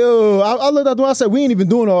I was like, yo. I looked out the door. I said, we ain't even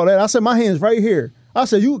doing all that. I said, my hand's right here. I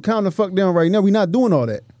said, you can calm the fuck down right now. We not doing all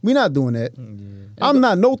that. We not doing that. I'm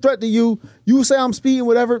not no threat to you. You say I'm speeding,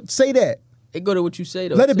 whatever, say that. It go to what you say,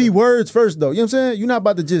 though. Let it be words first, though. You know what I'm saying? You're not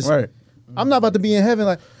about to just... Right. I'm not about to be in heaven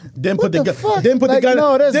like... Then put the gun... Then put the gun...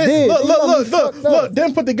 No, that's dead. Look.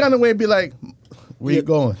 Then put the gun away and be like, where you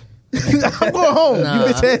going? I'm going home, you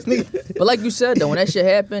bitch ass nigga. But like you said, though, when that shit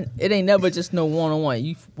happened, it ain't never just no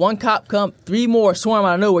one-on-one. One cop come, 3 more swarm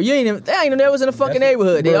out of nowhere. They ain't even there was in the fucking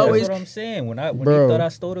neighborhood. They always... That's what I'm saying. When they thought I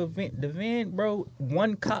stole the van, bro,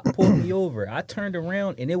 one cop pulled me over. I turned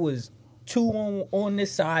around and it was 2 on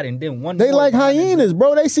this side and then one. They like hyenas,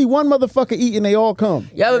 bro. They see one motherfucker eating, they all come.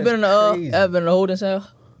 You ever been in the holding cell?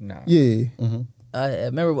 Nah. Yeah. Mm-hmm. I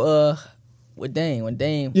remember with Dame, when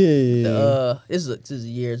Dame, this is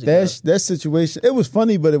years ago. That situation, it was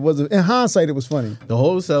funny, but it wasn't. In hindsight, it was funny. The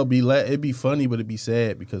whole cell it'd be funny, but it'd be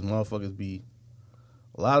sad because motherfuckers be.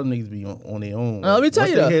 A lot of niggas be on their own. Let me tell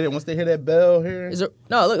you though. Once they hear that bell here. Look,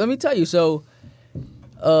 let me tell you. So,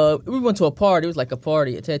 we went to a party. It was like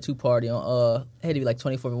a tattoo party on. It had to be like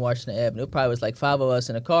 24th and Washington Avenue. It probably was like 5 of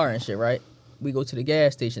us in a car and shit, right? we go to the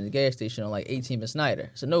gas station. The gas station on like 18th and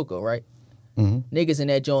Snyder. Sunoco, right? Mm-hmm. Niggas in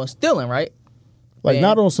that joint stealing, right? Like Man.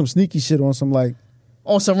 not on some sneaky shit, on some like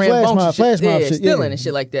On some Flash random mob shit, stealing yeah. and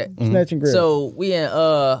shit like that. snatch and grab. So we in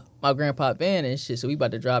my grandpa van and shit. So we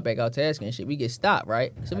about to drive back out to Tasking and shit. We get stopped,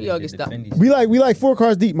 right? So we all get stopped. we like 4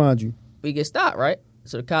 cars deep, mind you. We get stopped, right?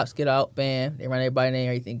 So the cops get out, bam, they run everybody in,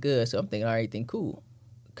 everything good. So I'm thinking, all right, everything cool.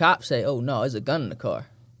 Cops say, oh no, there's a gun in the car.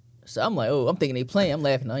 So I'm like, oh, I'm thinking they playing. I'm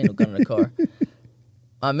laughing, ain't no gun in the car.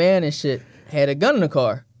 My man and shit had a gun in the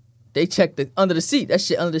car. They checked under the seat. That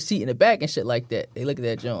shit under the seat in the back and shit like that. They look at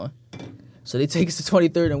that John. So they take us to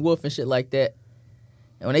 23rd and Wolf and shit like that.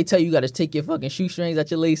 And when they tell you got to take your fucking shoestrings out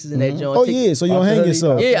your laces and that John. Oh yeah, so you don't hang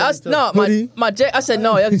yourself. Yeah, I said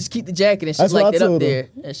no. I just keep the jacket and shit That's what like I that up told there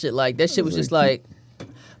and shit like that. Shit was just like,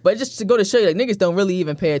 but just to go to show you, like niggas don't really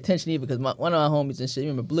even pay attention either because one of my homies and shit. You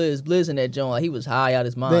remember Blizz in that joint, like he was high out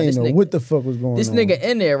his mind. They ain't know what the fuck was going on. This nigga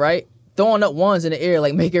in there, right? Throwing up ones in the air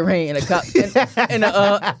like make it rain, and the cop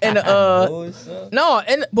no,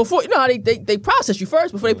 and before you know how they process you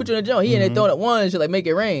first before they put you in the joint. He in there throwing up ones and shit like make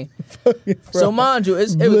it rain. So mind you, it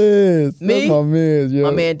was Blizz, me, that's my man, yo.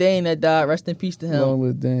 my man Dane that died. Rest in peace to him. Long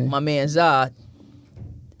live Dane. My man Zod,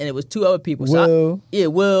 and it was 2 other people. Will.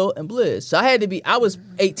 Will and Blizz. So I was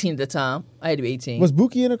 18 at the time. I had to be 18. Was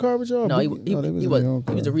Buki in the car with y'all? No, he was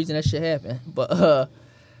the reason that shit happened. But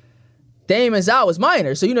Dame and Zod was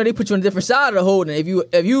minor, so you know they put you on a different side of the holding. If you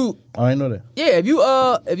I know that. yeah,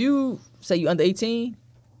 if you say you under 18,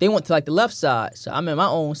 they went to like the left side. So I'm in my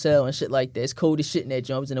own cell and shit like that. It's cold as shit in that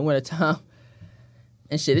joint. It was in the wintertime.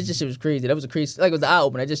 And shit, shit was crazy. That was a crazy, like it was the eye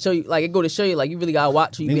opener. I just show you, like it go to show you, like you really gotta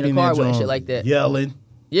watch who you be in the car with and shit like that. Yelling.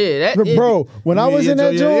 Yeah, Bro, when I was in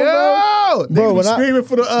that joint, bro, they be screaming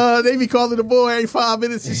for the they be calling the boy every 5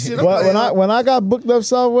 minutes and shit. when I got booked up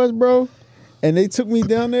Southwest, bro, and they took me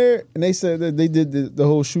down there and they said that they did the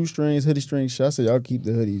whole shoestrings, hoodie string shit. I said, y'all keep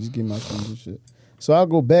the hoodie, just give me my strings and shit. So I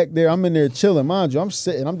go back there, I'm in there chilling, mind you, I'm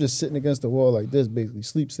just sitting against the wall like this, basically,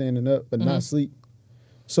 sleep standing up, but not sleep.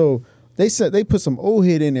 So they said they put some old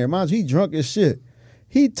head in there, mind you, he drunk as shit.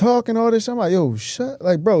 He talking all this shit. I'm like, yo,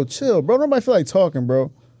 bro, chill, bro. Nobody feel like talking,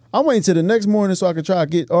 bro. I'm waiting till the next morning so I can try to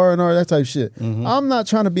get R&R, that type of shit. I'm not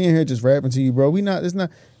trying to be in here just rapping to you, bro. We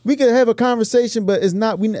could have a conversation, but it's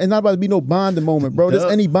not about to be no bonding moment, bro. There's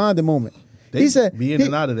any bonding moment. He said, be in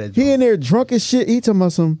and out of that joint. He in there drunk as shit. He talking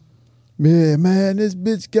about some, man, this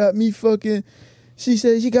bitch got me fucking, she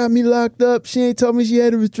said she got me locked up. She ain't told me she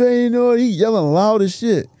had a restraining order. He yelling loud as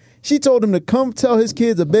shit. She told him to come tell his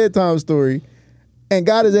kids a bedtime story and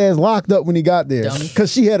got his ass locked up when he got there because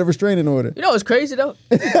she had a restraining order. You know what's crazy though?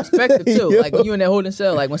 Perspective too. Like when you in that holding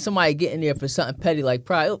cell, like when somebody get in there for something petty, like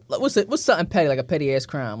probably what's something petty, like a petty ass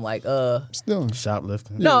crime, like still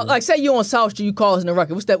shoplifting. No, like say you on South Street, you call us in the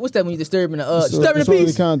record. What's that when you disturbing the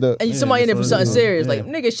peace? Conduct. And somebody in there for something serious, like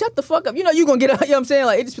nigga, shut the fuck up. You know you gonna get out. You know what I'm saying?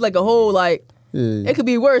 Like it just be like a whole like it could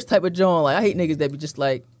be worse type of joint. Like I hate niggas that be just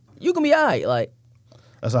like you can be alright. Like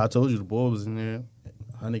that's how I told you the boy was in there,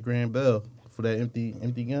 $100,000 bail for that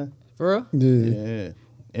empty gun. For real? Yeah.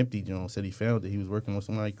 Empty John said he found it. He was working on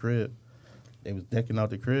somebody's crib. They was decking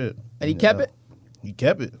out the crib. And he kept it? He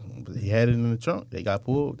kept it. But he had it in the trunk. They got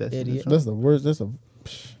pulled. That's the worst. That's a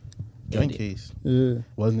gun case. Yeah.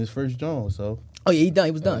 Wasn't his first John, so. Oh, yeah,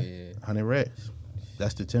 he was done. 100 racks.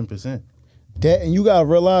 That's the 10%. That, and you gotta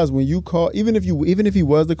realize when you call, even if he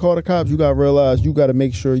was to call the cops, you gotta realize you gotta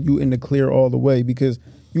make sure you in the clear all the way, because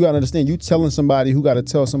you gotta understand you telling somebody who gotta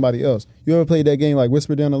tell somebody else. You ever played that game like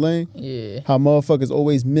Whisper Down the Lane? Yeah. How motherfuckers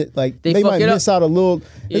always they might miss out a little.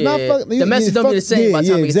 Yeah. It's not the message don't be the same.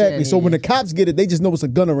 Yeah, exactly. So when the cops get it, they just know it's a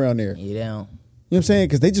gun around there. Yeah, they don't. You know what I'm saying?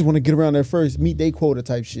 Because they just want to get around there first, meet they quota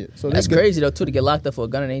type shit. So that's crazy though too, to get locked up for a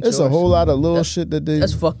gun and ain't yours. It's a whole lot of little shit that they.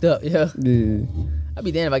 That's fucked up. Yeah. Yeah. I'd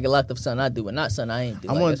be damned if I get locked up for something I do, but not something I ain't do.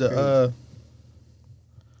 I wanted to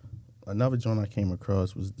another joint I came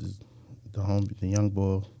across was the young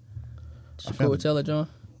boy. Shakor Teller, John?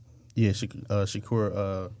 Yeah,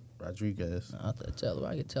 Shakor Rodriguez. I thought Teller.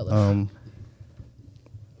 I could tell her.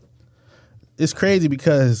 It's crazy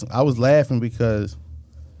because I was laughing because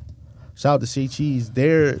shout out to Shea Cheese.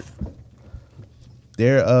 Their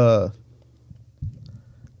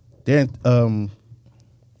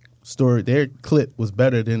story, their clip was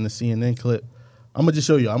better than the CNN clip. I'm gonna just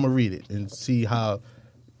show you. I'm gonna read it and see how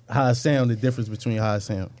it sound. The difference between how it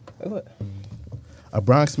sound. A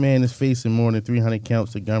Bronx man is facing more than 300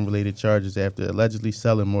 counts of gun-related charges after allegedly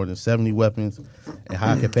selling more than 70 weapons and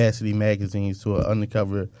high-capacity magazines to an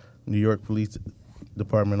undercover New York Police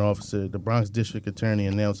Department officer. The Bronx District Attorney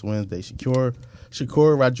announced Wednesday Shakor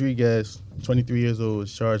Rodriguez, 23 years old,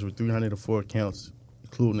 is charged with 304 counts,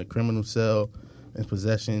 including a criminal cell, in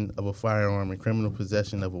possession of a firearm and criminal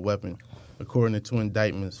possession of a weapon, according to two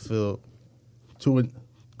indictments filed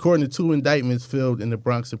in the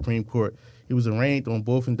Bronx Supreme Court. He was arraigned on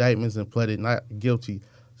both indictments and pleaded not guilty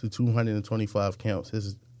to 225 counts.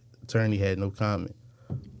 His attorney had no comment.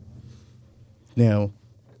 Now,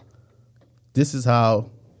 this is how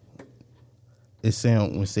it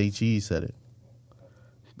sounded when Say Cheese said it,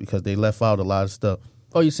 because they left out a lot of stuff.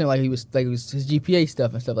 Oh, you saying like it was his GPA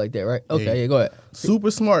stuff and stuff like that, right? Okay, yeah, go ahead.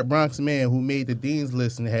 Super smart Bronx man who made the Dean's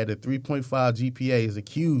List and had a 3.5 GPA is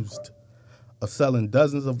accused of selling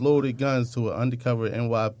dozens of loaded guns to an undercover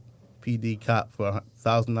NYPD cop for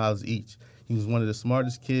 $1,000 each. He was one of the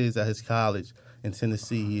smartest kids at his college in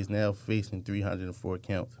Tennessee. He is now facing 304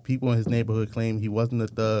 counts. People in his neighborhood claim he wasn't a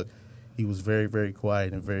thug. He was very, very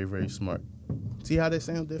quiet and very, very smart. See how that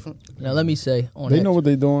sound different? Now let me say on They that, know what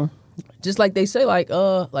they doing. just like they say, like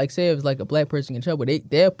say if it's like a black person in trouble,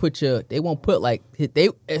 they'll put they won't put like they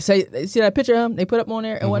say see that picture of him they put up on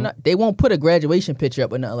there and whatnot. They won't put a graduation picture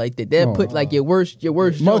up or nothing like that. They'll put like your worst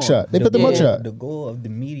mugshot. They put the mugshot. The goal of the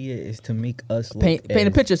media is to make us look paint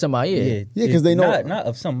a picture of somebody. Yeah, because they know not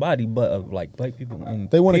of somebody, but of like black people.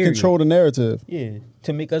 They want to control the narrative. Yeah,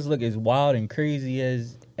 to make us look as wild and crazy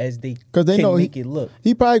as they because they know make it look.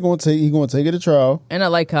 He probably gonna take it to trial, and I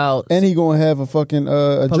like how he gonna have a fucking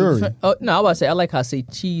a jury. Oh no, I was about to say I like how Say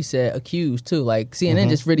Cheese said accused too. Like CNN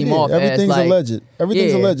just read him off. Everything's as like, alleged.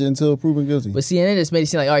 Everything's alleged until proven guilty. But CNN just made it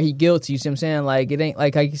seem like, all right, he guilty. You see what I'm saying? Like it ain't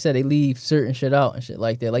like you said. They leave certain shit out and shit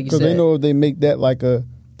like that. Like you said, because they know if they make that like the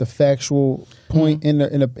factual point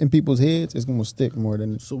in people's heads, it's gonna stick more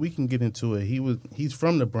than. So we can get into it. He's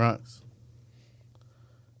from the Bronx,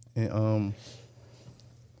 and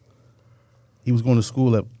he was going to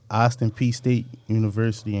school at Austin Peay State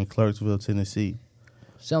University in Clarksville, Tennessee.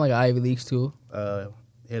 Sound like an Ivy League school. He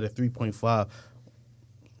had a 3.5.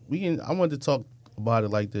 I wanted to talk about it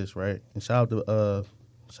like this, right? And shout out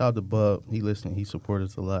to Bub. He listened. He supported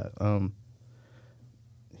us a lot.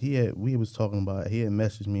 He had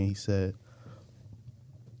messaged me and he said,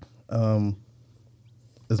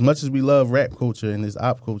 as much as we love rap culture and this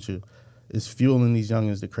op culture, it's fueling these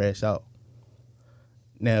youngins to crash out.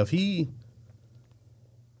 Now, if he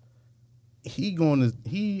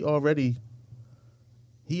already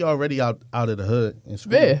out of the hood in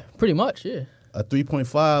school. Yeah, pretty much, yeah. A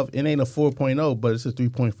 3.5, it ain't a 4.0, but it's a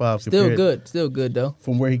 3.5. Still good though.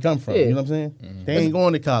 From where he come from, you know what I'm saying? Mm-hmm. They ain't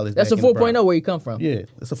going to college. That's a 4.0 where he come from. Yeah,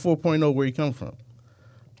 it's a 4.0 where he come from.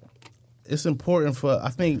 It's important I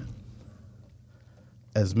think,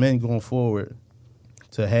 as men going forward,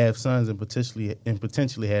 to have sons and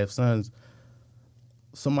potentially have sons.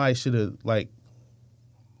 Somebody should have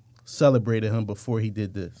celebrated him before he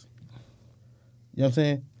did this. You know what I'm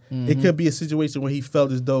saying? Mm-hmm. It could be a situation where he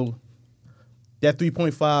felt as though that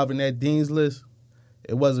 3.5 in that Dean's List,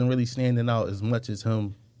 it wasn't really standing out as much as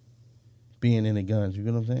him being in the guns. You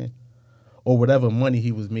know what I'm saying? Or whatever money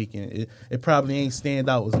he was making. It probably ain't stand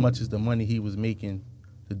out as much as the money he was making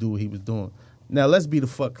to do what he was doing. Now, let's be the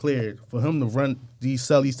fuck clear. For him to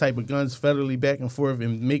sell these type of guns federally back and forth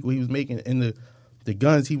and make what he was making and the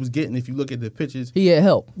guns he was getting, if you look at the pictures. He had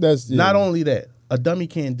help. Not only that, a dummy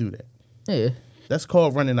can't do that. Yeah. That's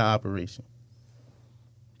called running an operation.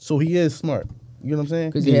 So he is smart. You know what I'm saying?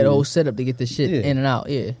 Because he had a whole setup to get the shit in and out,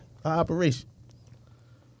 yeah. An operation.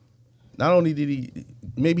 Not only did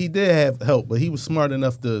maybe he did have help, but he was smart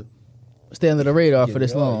enough to stay under the radar for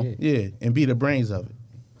this long. Yeah, and be the brains of it.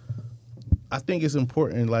 I think it's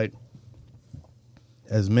important,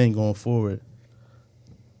 as men going forward,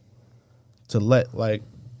 to let,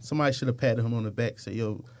 somebody should have patted him on the back, say,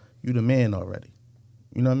 yo, you the man already.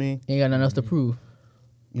 You know what I mean? Ain't got nothing else to prove.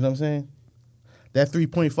 You know what I'm saying? That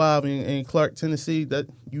 3.5 in Clark, Tennessee, that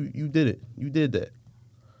you did it. You did that.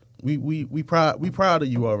 We proud of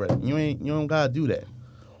you already. You don't gotta do that.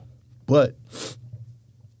 But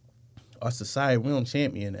our society, we don't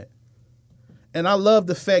champion that. And I love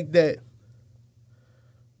the fact that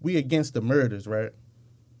we against the murders, right?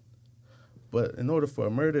 But in order for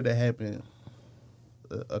a murder to happen,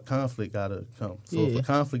 a conflict gotta come. So if a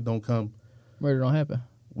conflict don't come, murder don't happen.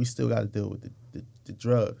 We still gotta deal with the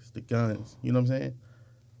drugs, the guns. You know what I'm saying?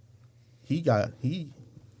 He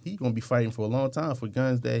gonna be fighting for a long time for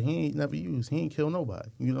guns that he ain't never used. He ain't killed nobody.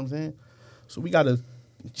 You know what I'm saying? So we gotta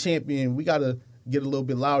champion. We gotta get a little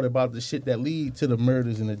bit louder about the shit that lead to the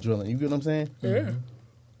murders and the drilling. You get what I'm saying? Yeah.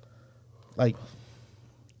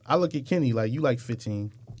 I look at Kenny you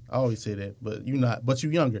 15. I always say that, but you not. But you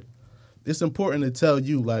younger. It's important to tell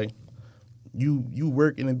you you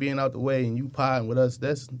working and being out the way and you potting with us.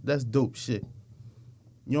 That's dope shit.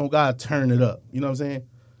 You don't gotta turn it up. You know what I'm saying?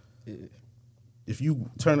 Yeah. if you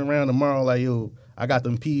turn around tomorrow like, yo, I got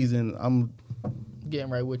them peas and I'm Getting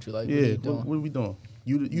right with you, like yeah, what are you doing? what are we doing?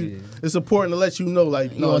 You it's important to let you know,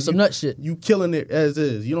 like, You want some nut shit. You killing it as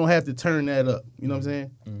is. You don't have to turn that up. You know what I'm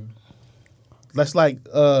saying? Mm-hmm. That's like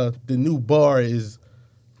the new bar is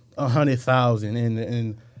 100,000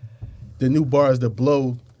 and the new bar is to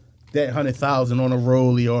blow that 100,000 on a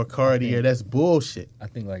Rollie or a Cartier. That's bullshit. I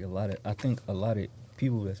think like a lot of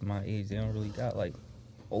people that's my age, they don't really got like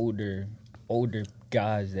older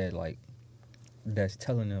guys that's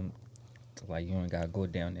telling them to, like, you don't gotta go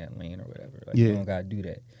down that lane or whatever. Like, you don't gotta do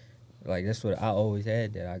that. Like, that's what I always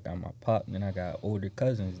had. That I got my pop and I got older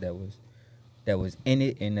cousins that was in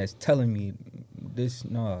it and that's telling me this.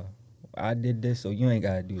 No, I did this, so you ain't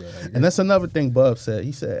gotta do that. Like, And that's another thing Bub said.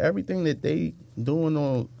 He said everything that they doing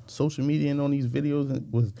on social media and on these videos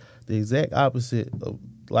was the exact opposite of,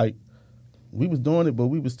 like, we was doing it, but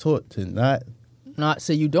we was taught to Not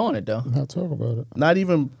say you doing it though. Not talk about it. not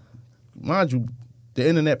even, mind you, the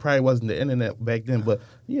internet probably wasn't the internet back then, but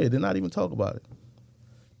yeah, they're not even talk about it.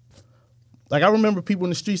 Like, I remember people in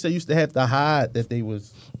the streets that used to have to hide that they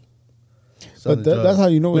was selling drugs. That's how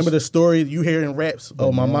you know. Remember the story you hear in raps?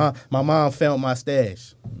 Oh, my mom found my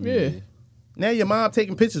stash. Yeah. Now your mom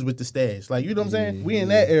taking pictures with the stash. Like, you know what I'm saying? We in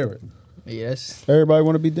that era. Yes. Everybody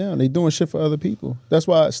want to be down. They doing shit for other people. That's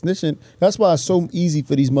why snitching. That's why it's so easy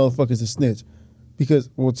for these motherfuckers to snitch. Because,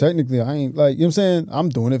 well, technically, I ain't, like, you know what I'm saying? I'm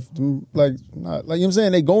doing it, like, not, like, you know what I'm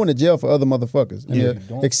saying? They going to jail for other motherfuckers. And Yeah,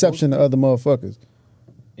 they're exception to other motherfuckers.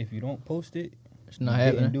 if you don't post it, It's not you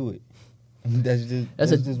happening. didn't do it. That's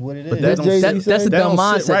just what it is. But that don't Jay-Z sit- said? That's a that dumb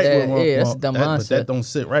don't sit mindset. right There. with Yeah, that's a dumb But mindset. that don't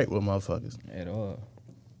sit right with motherfuckers. At all.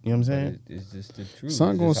 You know what I'm saying? It's just the truth.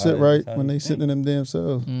 Son It's gonna just sit how- right it's how when they sitting in them damn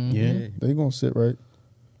cells. Yeah. They gonna sit right.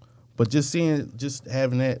 But just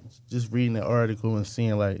having that, just reading the article and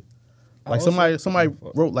seeing like also- somebody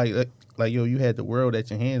wrote like, yo, you had the world at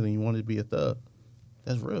your hands and you wanted to be a thug.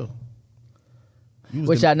 That's real. You was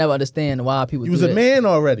Which the- I never understand why people You do was that. a man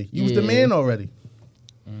already. You was the Yeah. man already.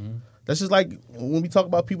 Mm-hmm. That's just like when we talk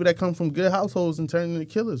about people that come from good households and turn into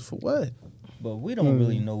killers. For what? But we don't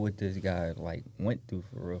really know what this guy like went through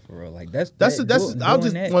for real. Like that's I doing just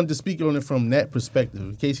that. wanted to speak on it from that perspective.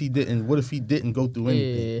 In case he didn't, what if he didn't go through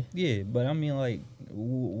anything? Yeah. Yeah, but I mean, like,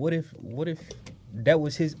 what if that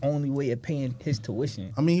was his only way of paying his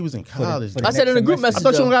tuition? I mean, he was in college. for the I said in the group next I message. thought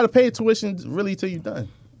you though. don't got to pay tuition really till you're done.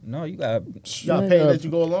 No, you got. You got to pay as you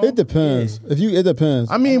go along. It depends. It depends.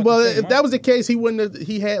 I mean, I'm about well, to say if that was the case, he wouldn't have.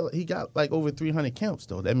 He got like over 300 counts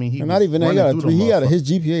though. That means he and was not even that. He running got through them he got motherfuckers. his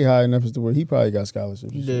GPA high enough as to where he probably got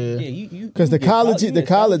scholarships. Yeah. Yeah, you Because the get college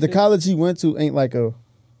scholarships. he went to ain't like a.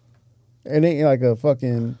 It ain't like a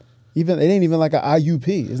fucking. It ain't even like an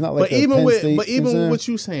IUP. It's not like. But even Penn with State, but you know even what with what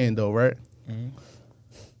you saying though, right? Mhm.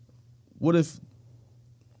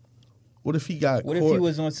 What if he got What if caught he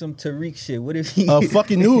was on some Tariq shit? What if he a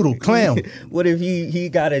fucking noodle clown? What if he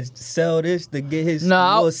gotta sell this to get his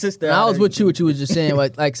Nah, little sister? I out was of with it? you. What you was just saying,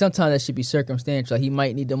 like sometimes that should be circumstantial. Like he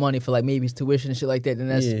might need the money for like maybe his tuition and shit like that.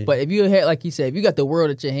 And that's. Yeah. But if you had, like you said, if you got the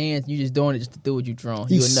world at your hands, you just doing it just to do what you drawn.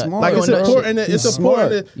 He's you a nut. smart. Like You it's a nut important. shit. It's He's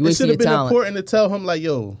important. smart. You It wasting should have your been talent. important to tell him like,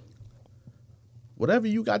 yo, whatever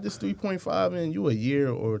you got this 3.5 in, you a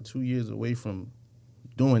year or 2 years away from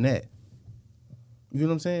doing that. You know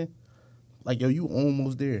what I'm saying? Like, yo, you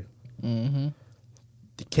almost there. Mm-hmm.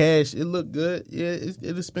 The cash, it look good. Yeah,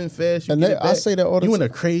 it'll spin fast. You And get they- it I back. say that all the You in time.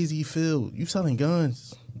 a crazy field. You selling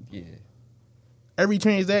guns. Yeah. Every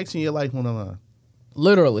transaction in your life on the line.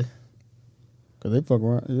 Literally, Cause they fuck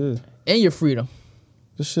around. Yeah. and your freedom.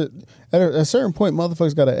 This shit. At a certain point,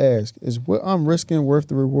 motherfuckers gotta ask: is what I'm risking worth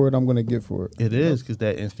the reward I'm gonna get for it? It is because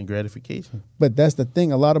that instant gratification. But that's the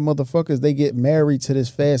thing. A lot of motherfuckers, they get married to this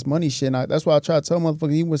fast money shit. And that's why I try to tell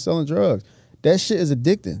motherfuckers, even with selling drugs, that shit is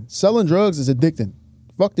addicting. Selling drugs is addicting.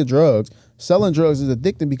 Fuck the drugs. Selling drugs is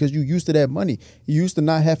addicting because you used to that money. You used to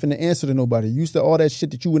not having to answer to nobody. You used to all that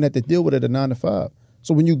shit that you wouldn't have to deal with at a 9 to 5.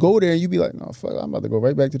 So when you go there and you be like, no, fuck, I'm about to go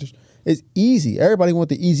right back to this. It's easy. Everybody want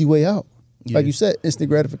the easy way out. Yeah. Like you said, instant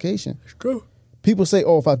gratification. It's true. People say,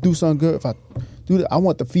 oh, if I do something good, if I do that, I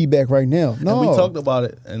want the feedback right now. No. And we talked about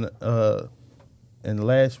it in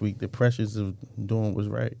last week, the pressures of doing what's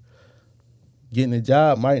right. Getting a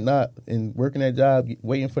job might not, and working that job,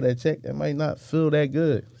 waiting for that check, that might not feel that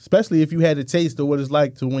good. Especially if you had a taste of what it's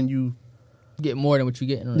like to when you, Get more than what you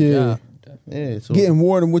getting on the Yeah. job. yeah. So getting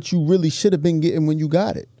more than what you really should have been getting when you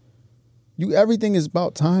got it. Everything is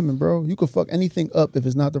about timing, bro. You could fuck anything up if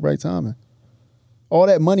it's not the right timing. All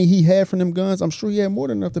that money he had from them guns, I'm sure he had more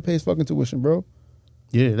than enough to pay his fucking tuition, bro.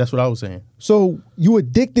 yeah, that's what I was saying. So you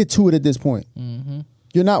addicted to it at this point. Mm-hmm.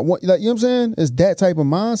 You're not like, you know what I'm saying? It's that type of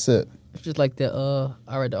mindset. It's just like the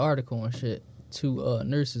I read the article and shit. 2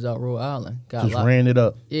 nurses out Rhode Island got Just locked. ran it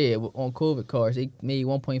up. Yeah, on COVID cards, they made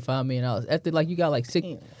 $1.5 million. After like you got like 6,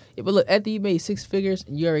 yeah, but look, after you made 6 figures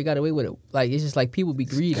and you already got away with it, like it's just like people be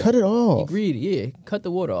greedy. Cut it off. Be greedy, yeah. Cut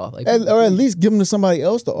the water off, like Or at least give them to somebody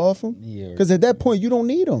else to offer. Yeah. Because at that point you don't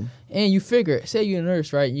need them. And you figure, say you're a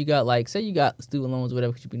nurse, right? You got like, say you got student loans,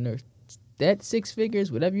 whatever, because you be a nurse. That 6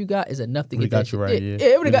 figures, whatever you got, is enough to We get got that you shit. right. Yeah,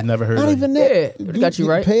 Yeah, it would've got. Never heard Not of even it. that. Yeah, it would've got you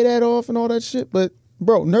right. Pay that off and all that shit. But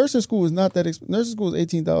bro, nursing school is not that. Nursing school is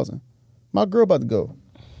 $18,000. My girl about to go.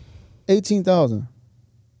 $18,000.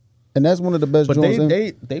 And that's one of the best But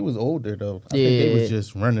joints. they was older though. I Yeah. think they was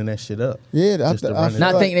just running that shit up. Yeah, Just to run it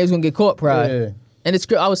Not up. thinking they was gonna get caught, probably. Yeah. And it's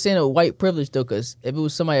I was saying it with white privilege though, because if it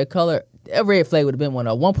was somebody of color, a red flag would have been one.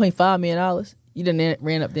 $1.5 million. You done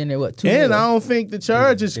ran up there what? $2 And million. I don't think the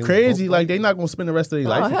charge is They was crazy. both Like they not gonna spend the rest of their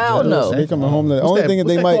life. in hell jail. no. They coming home. The What's only that- thing that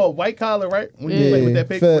what's they that might. called? White collar, right? When you play with that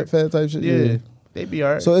paperwork. Fed type shit. Yeah. Yeah. They be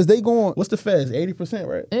all right. So is they going? What's the feds? 80%,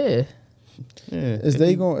 right? Yeah. Yeah. Is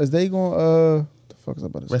they going? Is they going? The fuck is I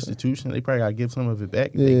about to say? restitution? They probably gotta give some of it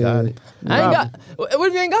back if Yeah. they got it. I ain't got. What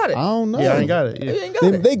if you ain't got it? I don't know. Yeah, I ain't got it. You Yeah, ain't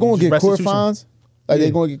got it. They going to Just get court restitution. fines. Like Yeah.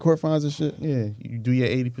 they going to get court fines and shit. yeah. You do your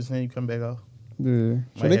 80%, you come back off. Yeah.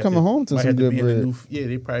 So Might they have coming home to might some have to good be in the bread. yeah,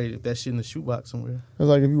 they probably if that shit in the shoebox somewhere. It's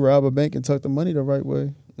like if you rob a bank and tuck the money the right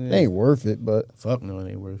way, Yeah. it ain't worth it. But Fuck no, it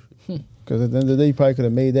ain't worth it. because at the end of the day, you probably could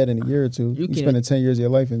have made that in a year or two. You can't- spending 10 years of your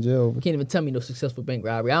life in jail. You can't even tell me no successful bank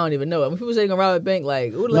robbery. I don't even know. When people say they gonna rob a bank,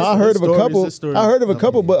 like, ooh, No, I heard of a stories, couple. it's stories. I heard of a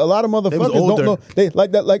couple, but a lot of motherfuckers don't older. know. They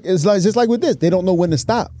like that. Like it's like just like with this, they don't know when to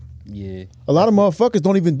stop. Yeah. A lot of motherfuckers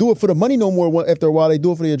don't even do it for the money no more. After a while, they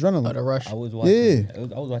do it for the adrenaline. Oh, the rush. I was watching. Yeah.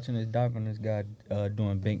 I was watching this doc on this guy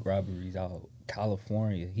doing bank robberies out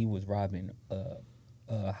California. He was robbing.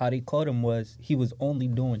 How they caught him was he was only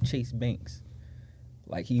doing Chase banks.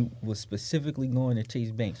 Like he was specifically going to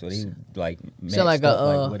Chase banks, so they like matched like up, a,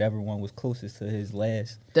 like whatever one was closest to his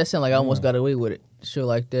last. That sound like I almost got away with it. Shit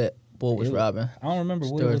like that. Boy was It- robbing. I don't remember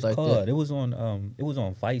what it Stories was like called. that. It was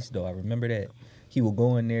on Vice though. I remember that. He would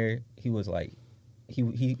go in there. He was like, he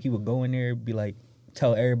would go in there, be like,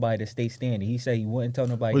 tell everybody to stay standing. He said he wouldn't tell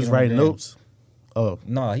nobody. Was get on the writing ground. notes. Oh,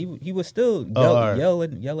 No, he was still all right.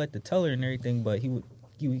 yell at the teller and everything. But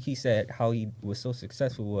he said how he was so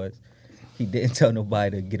successful was he didn't tell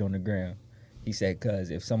nobody to get on the ground. He said,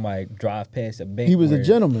 "Cause if somebody drive past a bank, He was a where-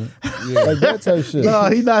 gentleman, Yeah. like that type shit. no,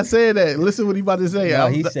 he not saying that. Listen what he about to say. No,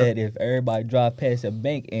 I'm- he said if everybody drive past a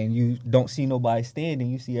bank and you don't see nobody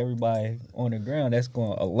standing, you see everybody on the ground, that's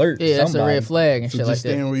going to alert Yeah, that's somebody. a red flag and so shit just like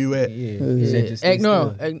stand that. where you at. Yeah, Yeah. he said just stay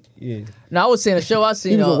No, still. Yeah, no, I was saying a show I He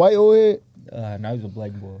seen. was a white old head. now he's a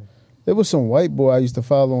black boy. There was some white boy I used to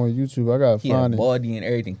follow on YouTube. I gotta He had find a it. body and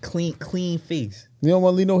everything, clean face. You don't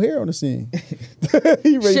want to leave no hair on the scene.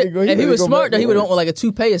 he ready Shit, to go. if ready he to was go smart back though, to he would work. want like a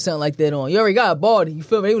toupee or something like that on. You already got a bald. You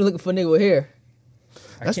feel me? He was looking for a nigga with hair.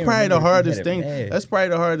 That's can't probably the remember if he hardest had a thing. bag. That's probably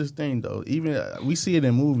the hardest thing though. Even we see it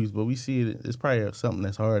in movies, but we see it. It's probably something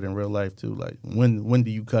that's hard in real life too. Like when do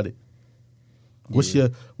you cut it? What's your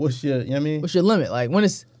you know what I mean? What's your limit? Like when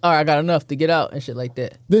it's all right, I got enough to get out and shit like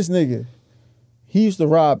that. This nigga, he used to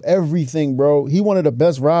rob everything, bro. He one of the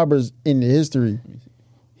best robbers in the history.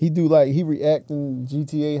 He do like he reacting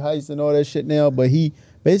GTA heist and all that shit now, but he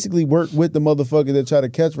basically worked with the motherfucker that try to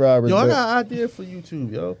catch robbers. Yo, I but- got an idea for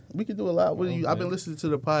YouTube, yo. We could do a lot with you. I've been listening to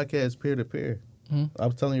the podcast Peer to Peer. I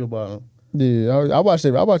was telling you about them. Yeah, I watch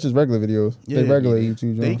it. I watch his regular videos. They regular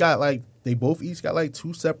YouTube. They Jones. got like they both each got like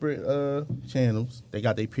 2 separate channels. They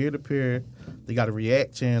got their peer to peer. They got a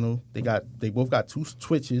React channel. They both got 2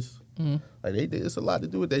 Twitches. Like it's a lot to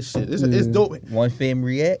do with that shit. It's dope. One fam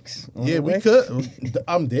reacts. on Yeah, the we way. could.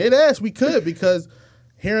 I'm dead ass. We could because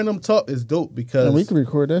hearing them talk is dope because And we can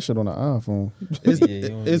record that shit on the iPhone. it's, Yeah, you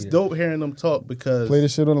don't it's need it. dope hearing them talk because Play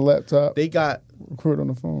this shit on the laptop. Record on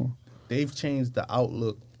the phone. they've changed the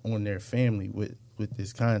outlook on their family with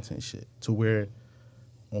this content shit to where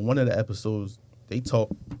on one of the episodes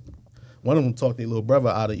one of them talked their little brother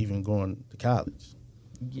out of even going to college.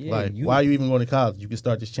 Yeah, Like, why are you even going to college? You can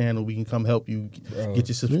start this channel. We can come help you Bro. get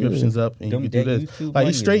your subscriptions up, and Them you can do that this. YouTube Like money he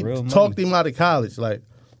is straight real talked money. him out of college. Like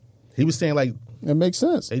he was saying, like It makes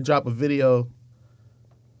sense. they drop a video,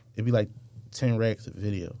 it'd be like 10 racks of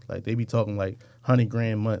video. Like they be talking like 100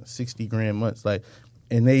 grand months, 60 grand months. Like,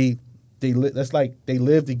 and that's like they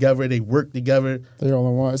live together, they work together. They all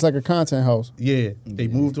in one. It's like a content house. Yeah, they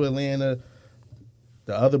moved to Atlanta.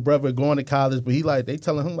 The other brother going to college, but they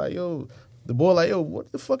telling him like, yo, the boy like, yo,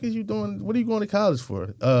 what the fuck is you doing? What are you going to college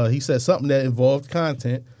for? He said something that involved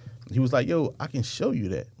content. He was like, yo, I can show you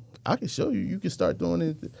that. I can show you. You can start doing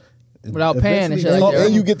it. Without paying and Eventually shit like talk- that.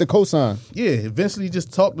 And you get the cosign. Yeah, eventually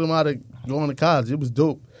just talked them out of going to college. It was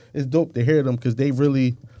dope. It's dope to hear them because they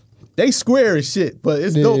They square as shit, but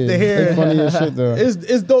it's dope to hear. They funny as shit though.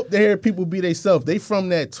 It's dope to hear people be themselves. They from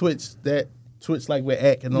that Twitch like with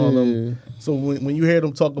Ack and all them. So when you hear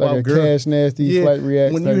them talk like about girls, Cash Nasty, Flight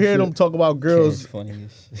React. when you hear them talk about girls, funny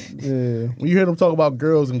as shit. when you hear them talk about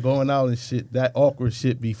girls and going out and shit, that awkward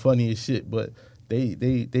shit be funny as shit. But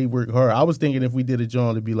they work hard. I was thinking if we did a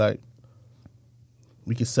joint to be like,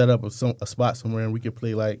 we could set up a spot somewhere and we could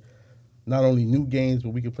play like not only new games, but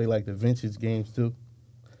we could play like the vintage games too.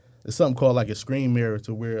 There's something called like a screen mirror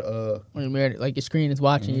to where when you're married, like your screen is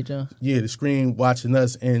watching you, John. yeah, the screen watching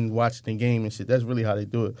us and watching the game and shit. That's really how they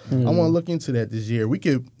do it. I want to look into that this year. We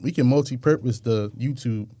can multi-purpose the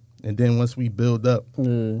YouTube, and then once we build up,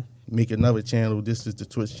 make another channel. This is the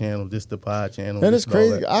Twitch channel. This the pod channel. And it's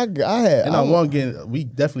crazy. I We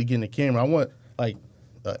definitely getting a camera. I want like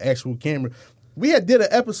an actual camera. We had did an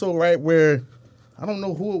episode right where I don't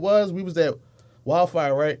know who it was. We was at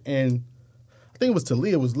Wildfire, right, and I think it was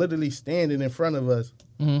Talia was literally standing in front of us,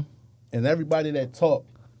 and everybody that talked,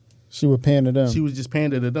 she would pander them. she was just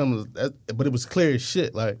pandering to them. But it was clear as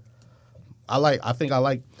shit. Like I think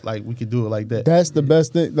we could do it like that. That's the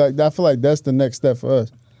best thing. Like I feel like that's the next step for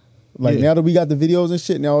us. Like now that we got the videos and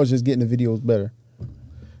shit, now it's just getting the videos better.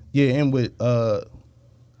 Yeah, and with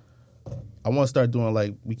I want to start doing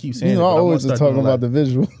like we keep saying. I always just talking about the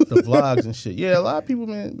visual, the vlogs and shit. Yeah, a lot of people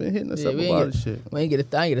been hitting us up about this shit. I ain't get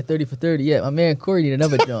a 30 for 30 yet. My man Corey need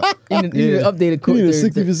another jump. He need an updated Corey.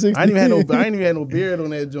 60 for 60. I ain't even had no beard on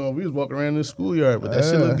that joint. We was walking around in the schoolyard, but that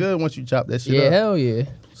shit look good once you chop that shit up. Yeah, hell yeah.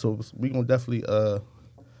 So we gonna definitely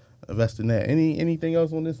invest in that. Anything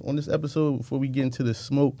else on this episode before we get into the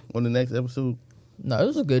smoke on the next episode? No, this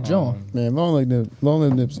was a good joint. Man, long live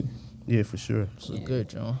Nipsey. Yeah, for sure. This was a good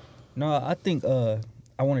joint. No, I think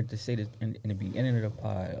I wanted to say this in the beginning of the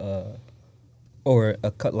pod, or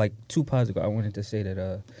like 2 pods ago. I wanted to say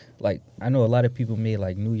that like I know a lot of people made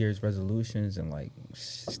like New Year's resolutions and like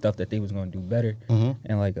stuff that they was gonna do better,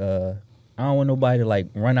 and like I don't want nobody to like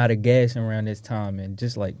run out of gas around this time, and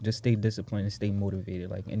just stay disciplined and stay motivated.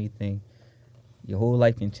 Like anything, your whole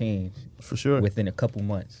life can change For sure. within a couple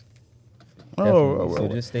months. Oh, so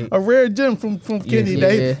just stay. a rare gem from Kenny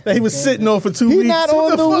that he was sitting on for 2 He weeks. not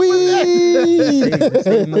What on the fuck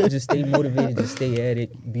was weed. Just stay motivated. Just stay at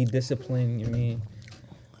it. Be disciplined. You mean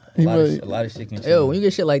a lot of shit can change. Yo, when you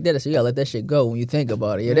get shit like that, so you gotta let that shit go when you think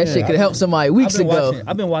about it. Yeah, that shit could help somebody weeks ago.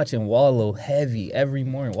 I've been watching Wallow heavy every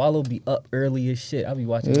morning. Wallow be up early as shit. I be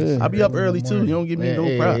watching. This shit I be up early in the too. You morning. don't give me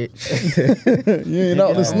no props. You ain't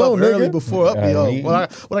out the snow, I'm up early nigga. before up yo.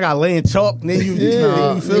 What I got laying chalk? Then you You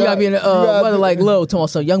gotta be in the weather like low. Talking about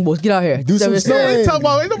some young boys, get out here. Do some snow. Ain't talking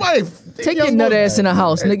about ain't nobody. Take your nut ass in the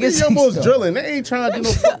house, nigga. These young boys drilling. They ain't trying to do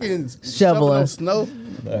no fucking shoveling no snow.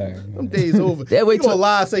 Alright. Them days over. That way You gonna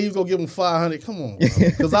lie, say he was gonna give him 500. Come on,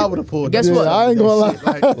 because I would have pulled. Guess that what? shit. I ain't gonna lie.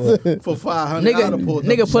 Like, for 500, I would have pulled.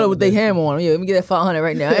 Nigga put up with their hammer on him. Yeah, let me get that 500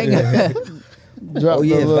 right now. I ain't got Drop Oh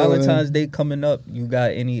yeah, the low, Valentine's Day coming up. You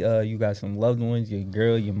got you got some loved ones, your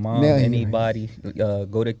girl, your mom, Now you- anybody.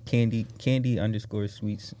 Go to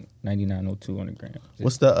candy_sweets 9902 on the gram.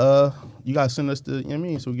 What's the you gotta send us the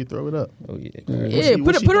so we can throw it up. Oh yeah. Yeah,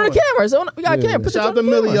 What put she it on the doing? camera. So we got a camera. Put it Shout out on to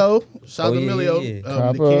the camera. Milio. Shout out Oh, to yeah, Milio.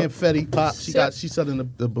 yeah. The confetti pop. She's selling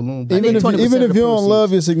the balloon. I need 20% Even of if the you don't proceeds.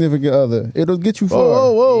 love your significant other, it'll get you far.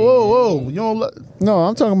 Whoa. You don't love. No,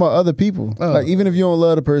 I'm talking about other people. Oh. Like even if you don't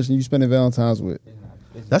love the person you spending Valentine's with,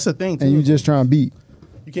 That's the thing too. and you just trying to beat.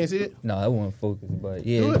 You can't see it. No, I won't focus, but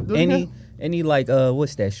yeah. Do it Any like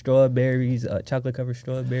what's that? Strawberries, chocolate covered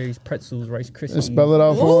strawberries, pretzels, Rice Krispies. Spell it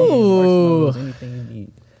out for Ooh. marshmallows, anything you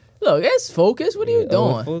need. Look, that's focus. What are you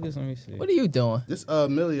doing? Focus. Let me see. What are you doing? This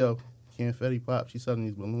Milio confetti pop. She's selling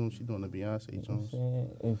these balloons. She's doing the Beyonce Jones.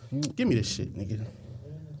 Give me this shit, nigga.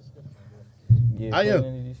 Yeah, I put am. it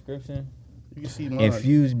in the description. You can see mine.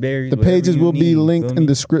 Infused berries. The whatever pages you will be need, linked feel in me?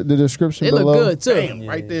 the description They below. look good too. Damn,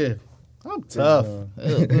 right there. I'm tough.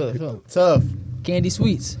 They look good. Tough. Candy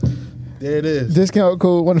sweets. There it is. Discount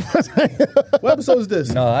code one. What episode is this?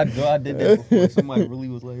 No, I did that before. Somebody really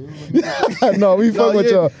was like, No, we fuck with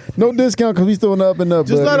yeah. y'all. No discount because we still up and up.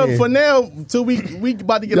 Just but let them for now till we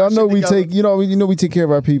about to get. y'all our know shit we together. take. We take care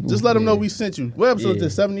of our people. Just let them know we sent you. What episode is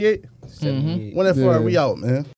this? 78. Mm-hmm. When that far Yeah. we out, man.